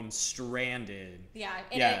 alone, stranded. Yeah.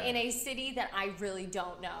 In a city that I really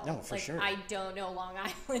don't know. No, for sure. I don't know Long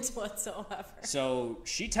Island whatsoever. So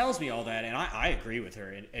she tells me all that, and I agree with her.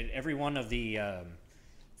 And every one of the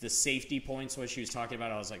safety points, what she was talking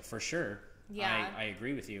about, I was like, for sure. Yeah. I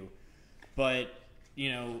agree with you. But,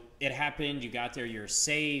 it happened. You got there. You're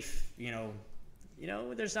safe.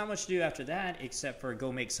 There's not much to do after that except for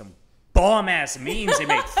go make some bomb-ass memes and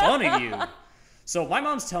make fun of you. So my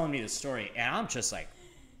mom's telling me the story, and I'm just like,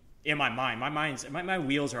 in my mind, my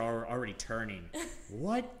wheels are already turning.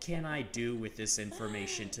 What can I do with this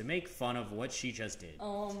information to make fun of what she just did?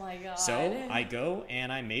 Oh, my God. So I go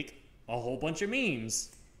and I make a whole bunch of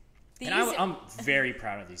memes. And I'm very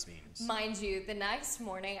proud of these memes. Mind you, the next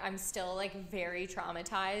morning, I'm still, very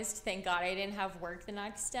traumatized. Thank God I didn't have work the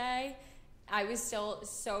next day. I was still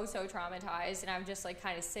so traumatized, and I'm just,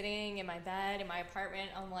 kind of sitting in my bed in my apartment.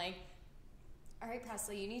 I'm like, all right,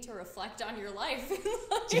 Presley, you need to reflect on your life.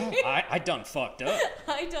 Yeah, I done fucked up.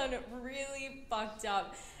 I done really fucked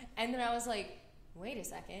up. And then I was like, wait a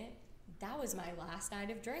second. That was my last night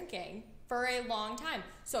of drinking. For a long time.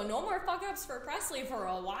 So no more fuck-ups for Presley for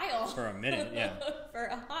a while. For a minute, yeah. For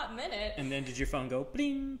a hot minute. And then did your phone go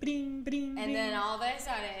bling, bling, bling, and then all of a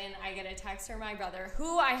sudden, I get a text from my brother,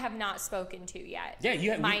 who I have not spoken to yet.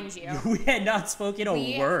 Yeah, mind you. We had not spoken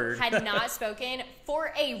a word. We had not spoken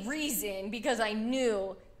for a reason, because I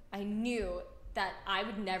knew that I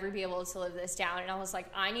would never be able to live this down. And I was like,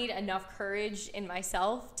 I need enough courage in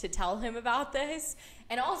myself to tell him about this.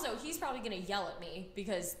 And also, he's probably going to yell at me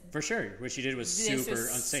because... For sure. What she did was super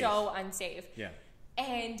unsafe. So unsafe. Yeah.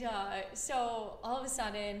 And so all of a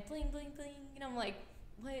sudden, bling, bling, bling. And I'm like,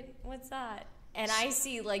 what's that? And I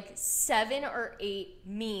see 7 or 8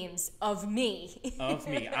 memes of me. Of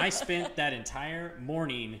me. I spent that entire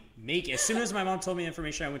morning as soon as my mom told me the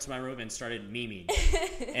information, I went to my room and started memeing.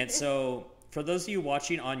 And so... For those of you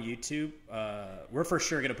watching on YouTube, we're for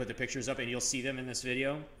sure going to put the pictures up and you'll see them in this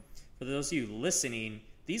video. For those of you listening,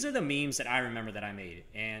 these are the memes that I remember that I made,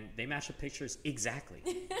 and they match the pictures exactly.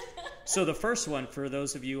 So the first one, for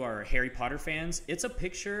those of you who are Harry Potter fans, it's a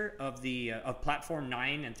picture of of platform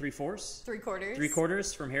 9 3/4. 3/4.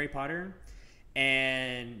 3/4 from Harry Potter.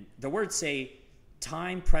 And the words say,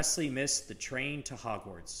 time Presley missed the train to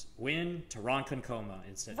Hogwarts. When to Ronkonkoma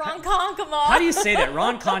instead. Ronkonkoma. How do you say that?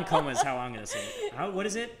 Ronkonkoma is how I'm going to say it. What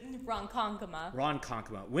is it? Ronkonkoma.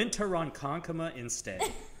 Ronkonkoma. Went to Ronkonkoma instead.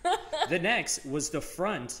 The next was the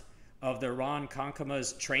front of the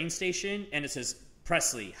Ronkonkoma's train station, and it says,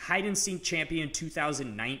 Presley, hide and seek champion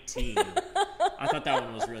 2019. I thought that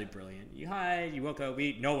one was really brilliant. You hide, you woke up,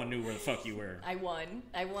 no one knew where the fuck you were. I won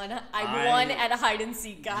at a hide and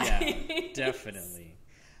seek, guys. Yeah, definitely.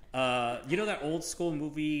 That old school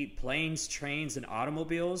movie, Planes, Trains, and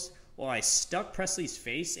Automobiles? Well, I stuck Presley's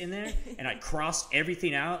face in there, and I crossed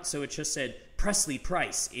everything out, so it just said, Presley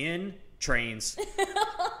Price in Trains.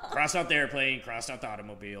 Crossed out the airplane, crossed out the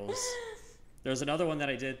automobiles. There's another one that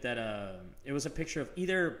I did that it was a picture of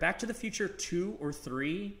either Back to the Future 2 or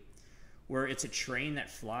 3, where it's a train that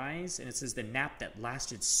flies, and it says the nap that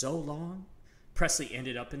lasted so long, Presley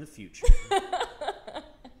ended up in the future.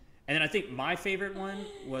 And then I think my favorite one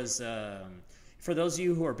was, for those of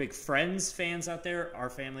you who are big Friends fans out there, our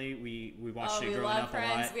family, we watched it growing up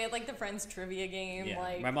Friends. a lot. We had the Friends trivia game.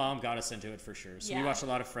 Yeah, my mom got us into it for sure. So we watched a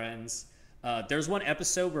lot of Friends. There's one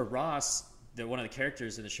episode where Ross, one of the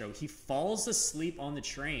characters in the show, he falls asleep on the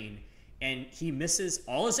train, and he misses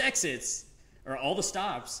all his exits, or all the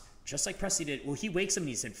stops, just like Presley did. Well, he wakes up and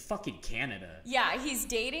he's in fucking Canada. Yeah, he's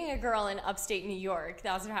dating a girl in upstate New York.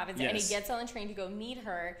 That's what happens. Yes. And he gets on the train to go meet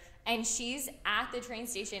her, and she's at the train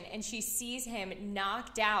station, and she sees him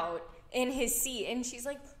knocked out in his seat, and she's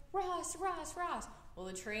like, Ross. Well,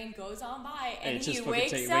 the train goes on by, and he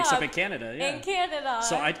wakes up in Canada. Yeah. In Canada.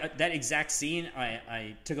 So that exact scene,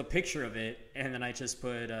 I took a picture of it, and then I just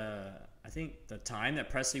put, I think, the time that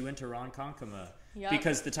Presley went to Ronkonkoma. Yep.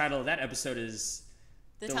 Because the title of that episode is...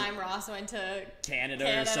 The time Ross went to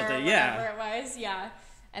Canada or something. Or whatever it was. Yeah.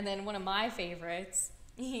 And then one of my favorites,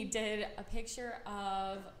 he did a picture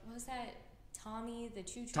of, what was that? Tommy the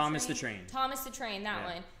Choo Choo Thomas the Train. Thomas the Train, that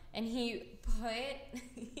one. And he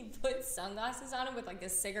put sunglasses on him with a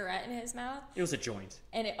cigarette in his mouth. It was a joint.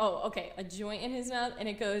 And a joint in his mouth. And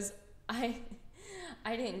it goes,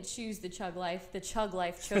 I didn't choose the chug life. The chug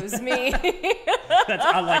life chose me.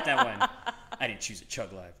 I like that one. I didn't choose a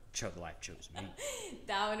chug life. Chug life chose me.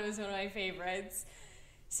 That one was one of my favorites.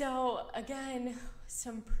 So, again,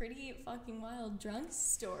 some pretty fucking wild drunk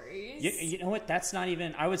stories. You know what? That's not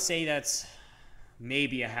even... I would say that's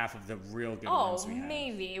maybe a half of the real good ones we have.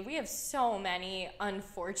 Maybe. We have so many,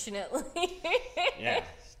 unfortunately. Yeah.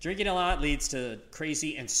 Drinking a lot leads to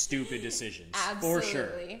crazy and stupid decisions.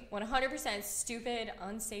 Absolutely. For sure. 100% stupid,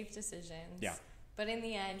 unsafe decisions. Yeah. But in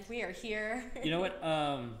the end, we are here. You know what?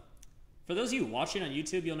 For those of you watching on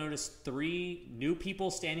YouTube, you'll notice 3 new people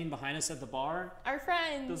standing behind us at the bar. Our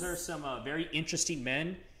friends. Those are some very interesting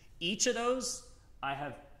men. Each of those I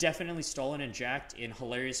have definitely stolen and jacked in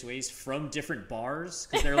hilarious ways from different bars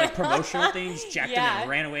because they're like promotional things. Jacked them and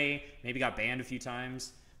ran away. Maybe got banned a few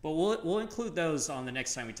times. But we'll include those on the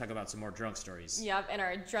next time we talk about some more drunk stories. Yep, in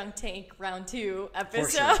our Drunk Tank Round 2 episode. For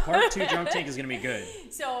sure. Part 2 Drunk Tank is going to be good.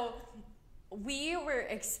 So we were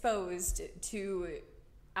exposed to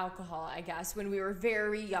alcohol, I guess, when we were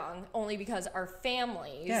very young, only because our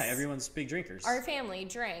families... Yeah, everyone's big drinkers. Our family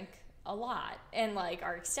drank a lot. And, like,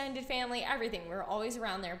 our extended family, everything. We were always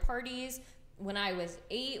around their parties. When I was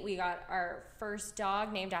 8, we got our first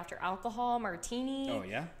dog named after alcohol, Martini. Oh,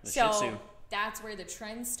 yeah? The Shih Tzu. That's where the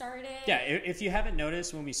trend started. Yeah, if you haven't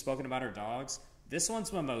noticed when we've spoken about our dogs, this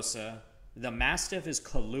one's Mimosa, the Mastiff is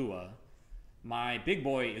Kahlua, my big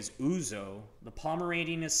boy is Uzo, the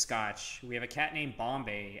Pomeranian is Scotch, we have a cat named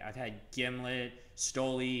Bombay, I've had Gimlet,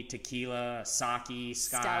 Stoli, Tequila, Saki,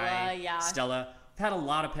 Sky, Stella. I've had a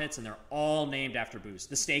lot of pets and they're all named after booze.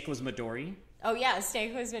 The steak was Midori. Oh yeah,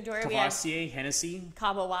 steak was Midori. Cavassier, Hennessy.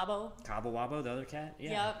 Cabo Wabo. Cabo Wabo, the other cat.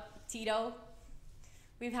 Yeah. Yep, Tito.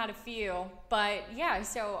 We've had a few, but yeah,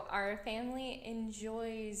 so our family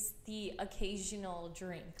enjoys the occasional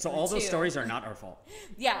drink. So all those stories are not our fault.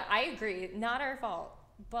 Yeah, I agree. Not our fault.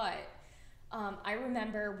 But I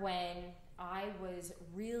remember when I was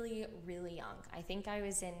really, really young. I think I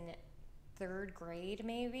was in 3rd grade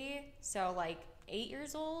maybe. So like 8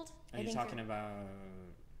 years old. Are you talking about...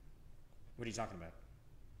 What are you talking about?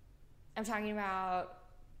 I'm talking about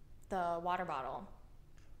the water bottle.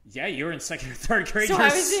 Yeah, you were in 2nd or 3rd grade. So You're I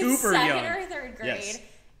was super in 2nd young. or 3rd grade. Yes.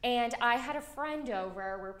 And I had a friend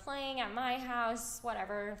over. We're playing at my house,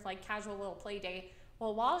 whatever, like casual little play date.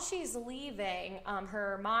 Well, while she's leaving,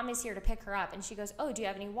 her mom is here to pick her up. And she goes, oh, do you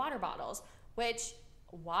have any water bottles? Which,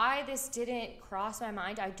 why this didn't cross my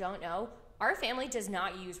mind, I don't know. Our family does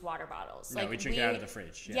not use water bottles. No, we drink it out of the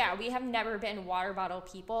fridge. Yeah, we have never been water bottle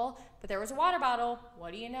people. But there was a water bottle,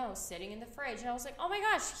 what do you know, sitting in the fridge. And I was like, oh my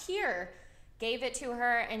gosh, here. Gave it to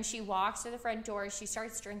her, and she walks to the front door. She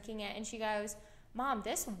starts drinking it, and she goes, Mom,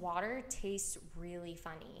 this water tastes really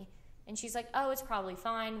funny. And she's like, oh, it's probably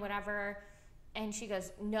fine, whatever. And she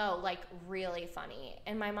goes, no, like really funny.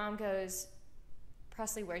 And my mom goes,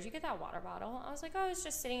 Presley, where'd you get that water bottle? I was like, oh, it's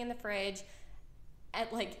just sitting in the fridge.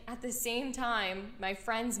 At the same time, my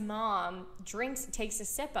friend's mom takes a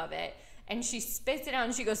sip of it, and she spits it out,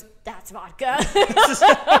 and she goes, that's vodka.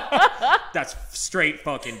 That's straight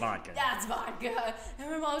fucking vodka. That's vodka. And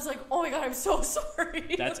my mom was like, oh my God, I'm so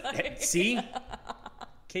sorry. See?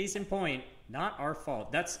 Case in point, not our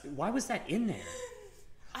fault. Why was that in there?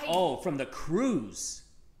 From the cruise.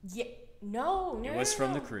 Yeah, no. It was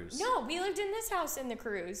from the cruise. No, we lived in this house in the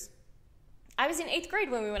cruise. I was in 8th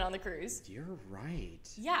grade when we went on the cruise. You're right.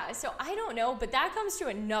 Yeah, so I don't know, but that comes to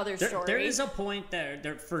another story. There is a point there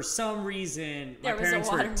for some reason, my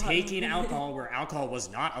parents were taking alcohol where alcohol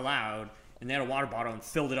was not allowed, and they had a water bottle and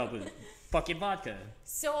filled it up with fucking vodka.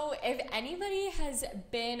 So if anybody has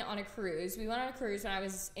been on a cruise, we went on a cruise when I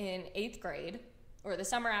was in 8th grade, or the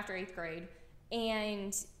summer after 8th grade,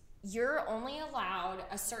 and you're only allowed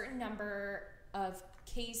a certain number of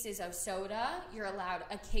cases of soda, you're allowed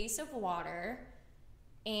a case of water,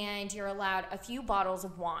 and you're allowed a few bottles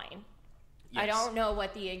of wine. Yes. I don't know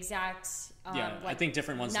what the exact I think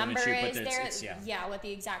different ones limit you, but it's what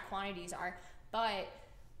the exact quantities are. But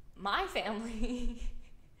my family,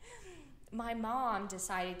 my mom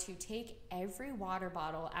decided to take every water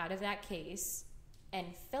bottle out of that case and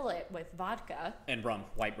fill it with vodka. And rum,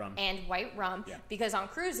 white rum. Yeah. Because on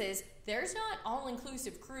cruises, there's not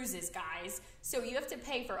all-inclusive cruises, guys. So you have to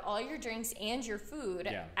pay for all your drinks and your food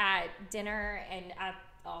at dinner and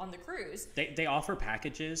on the cruise. They offer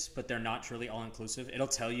packages, but they're not truly all-inclusive. It'll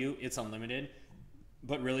tell you it's unlimited,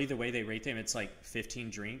 but really the way they rate them, it's like 15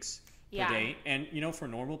 drinks per day. And, for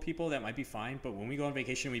normal people, that might be fine, but when we go on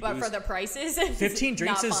vacation, But for the prices, 15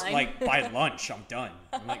 drinks is like, by lunch, I'm done.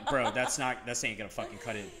 I'm like, bro, that ain't gonna fucking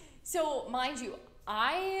cut it. So, mind you,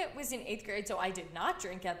 I was in 8th grade, so I did not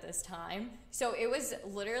drink at this time. So it was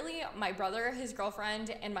literally my brother, his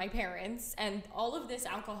girlfriend, and my parents, and all of this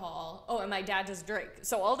alcohol. Oh, and my dad does drink.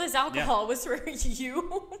 So all this alcohol was for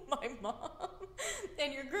you, my mom,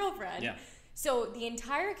 and your girlfriend. Yeah. So the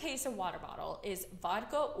entire case of water bottle is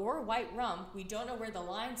vodka or white rum. We don't know where the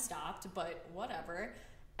line stopped, but whatever.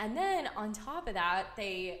 And then on top of that,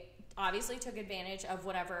 they obviously took advantage of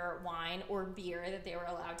whatever wine or beer that they were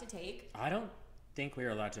allowed to take. I don't think we were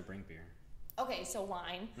allowed to bring beer. Okay, so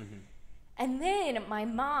wine. Mm-hmm. And then my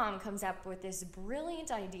mom comes up with this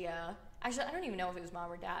brilliant idea. Actually, I don't even know if it was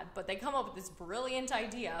mom or dad, but they come up with this brilliant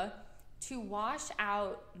idea to wash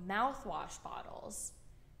out mouthwash bottles.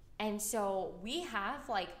 And so we have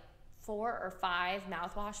like 4 or 5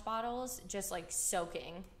 mouthwash bottles just like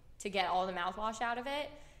soaking to get all the mouthwash out of it.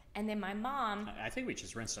 And then my mom... I think we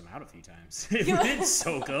just rinsed them out a few times. We didn't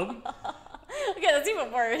soak them. Okay, that's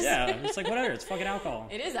even worse. Yeah, it's like whatever. It's fucking alcohol.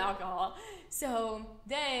 It is alcohol. So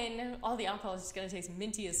then all the alcohol is just going to taste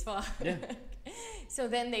minty as fuck. Yeah. So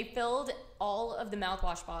then they filled all of the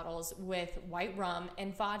mouthwash bottles with white rum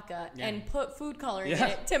and vodka and put food coloring in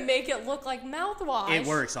it to make it look like mouthwash. It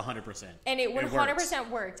works 100%. And it 100%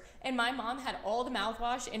 worked. And my mom had all the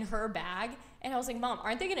mouthwash in her bag. And I was like, Mom,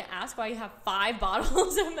 aren't they going to ask why you have 5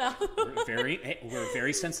 bottles of mouthwash? We're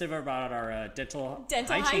very sensitive about our dental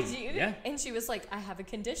hygiene. Yeah. And she was like, I have a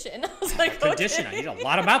condition. I was like, condition. okay. I need a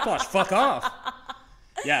lot of mouthwash. Fuck off.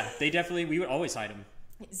 Yeah, we would always hide them.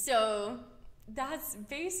 So that's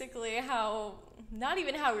basically not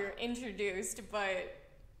even how we were introduced, but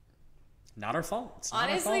not our fault. It's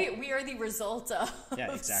not honestly, our fault. we are the result of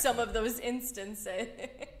some of those instances.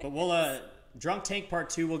 But we'll, Drunk Tank Part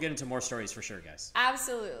 2, we'll get into more stories for sure, guys.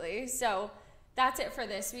 Absolutely. So that's it for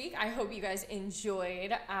this week. I hope you guys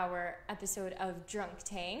enjoyed our episode of Drunk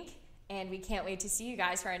Tank. And we can't wait to see you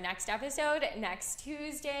guys for our next episode next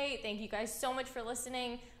Tuesday. Thank you guys so much for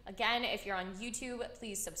listening. Again, if you're on YouTube,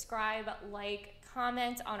 please subscribe, like,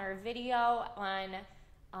 comment on our video on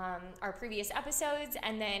our previous episodes.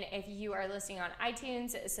 And then if you are listening on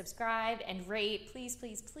iTunes, subscribe and rate, please,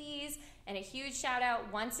 please, please. And a huge shout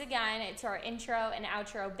out once again to our intro and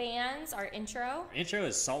outro bands. Our intro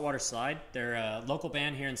is Saltwater Slide. They're a local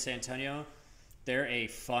band here in San Antonio. They're a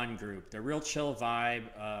fun group. They're real chill vibe.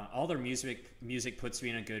 All their music puts me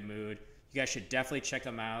in a good mood. You guys should definitely check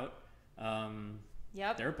them out.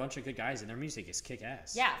 Yep. They're a bunch of good guys, and their music is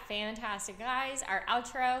kick-ass. Yeah, fantastic guys. Our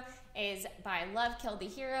outro is by Love Killed the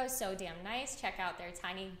Hero, So Damn Nice. Check out their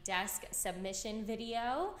Tiny Desk submission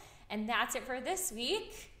video. And that's it for this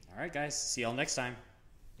week. All right, guys. See y'all next time.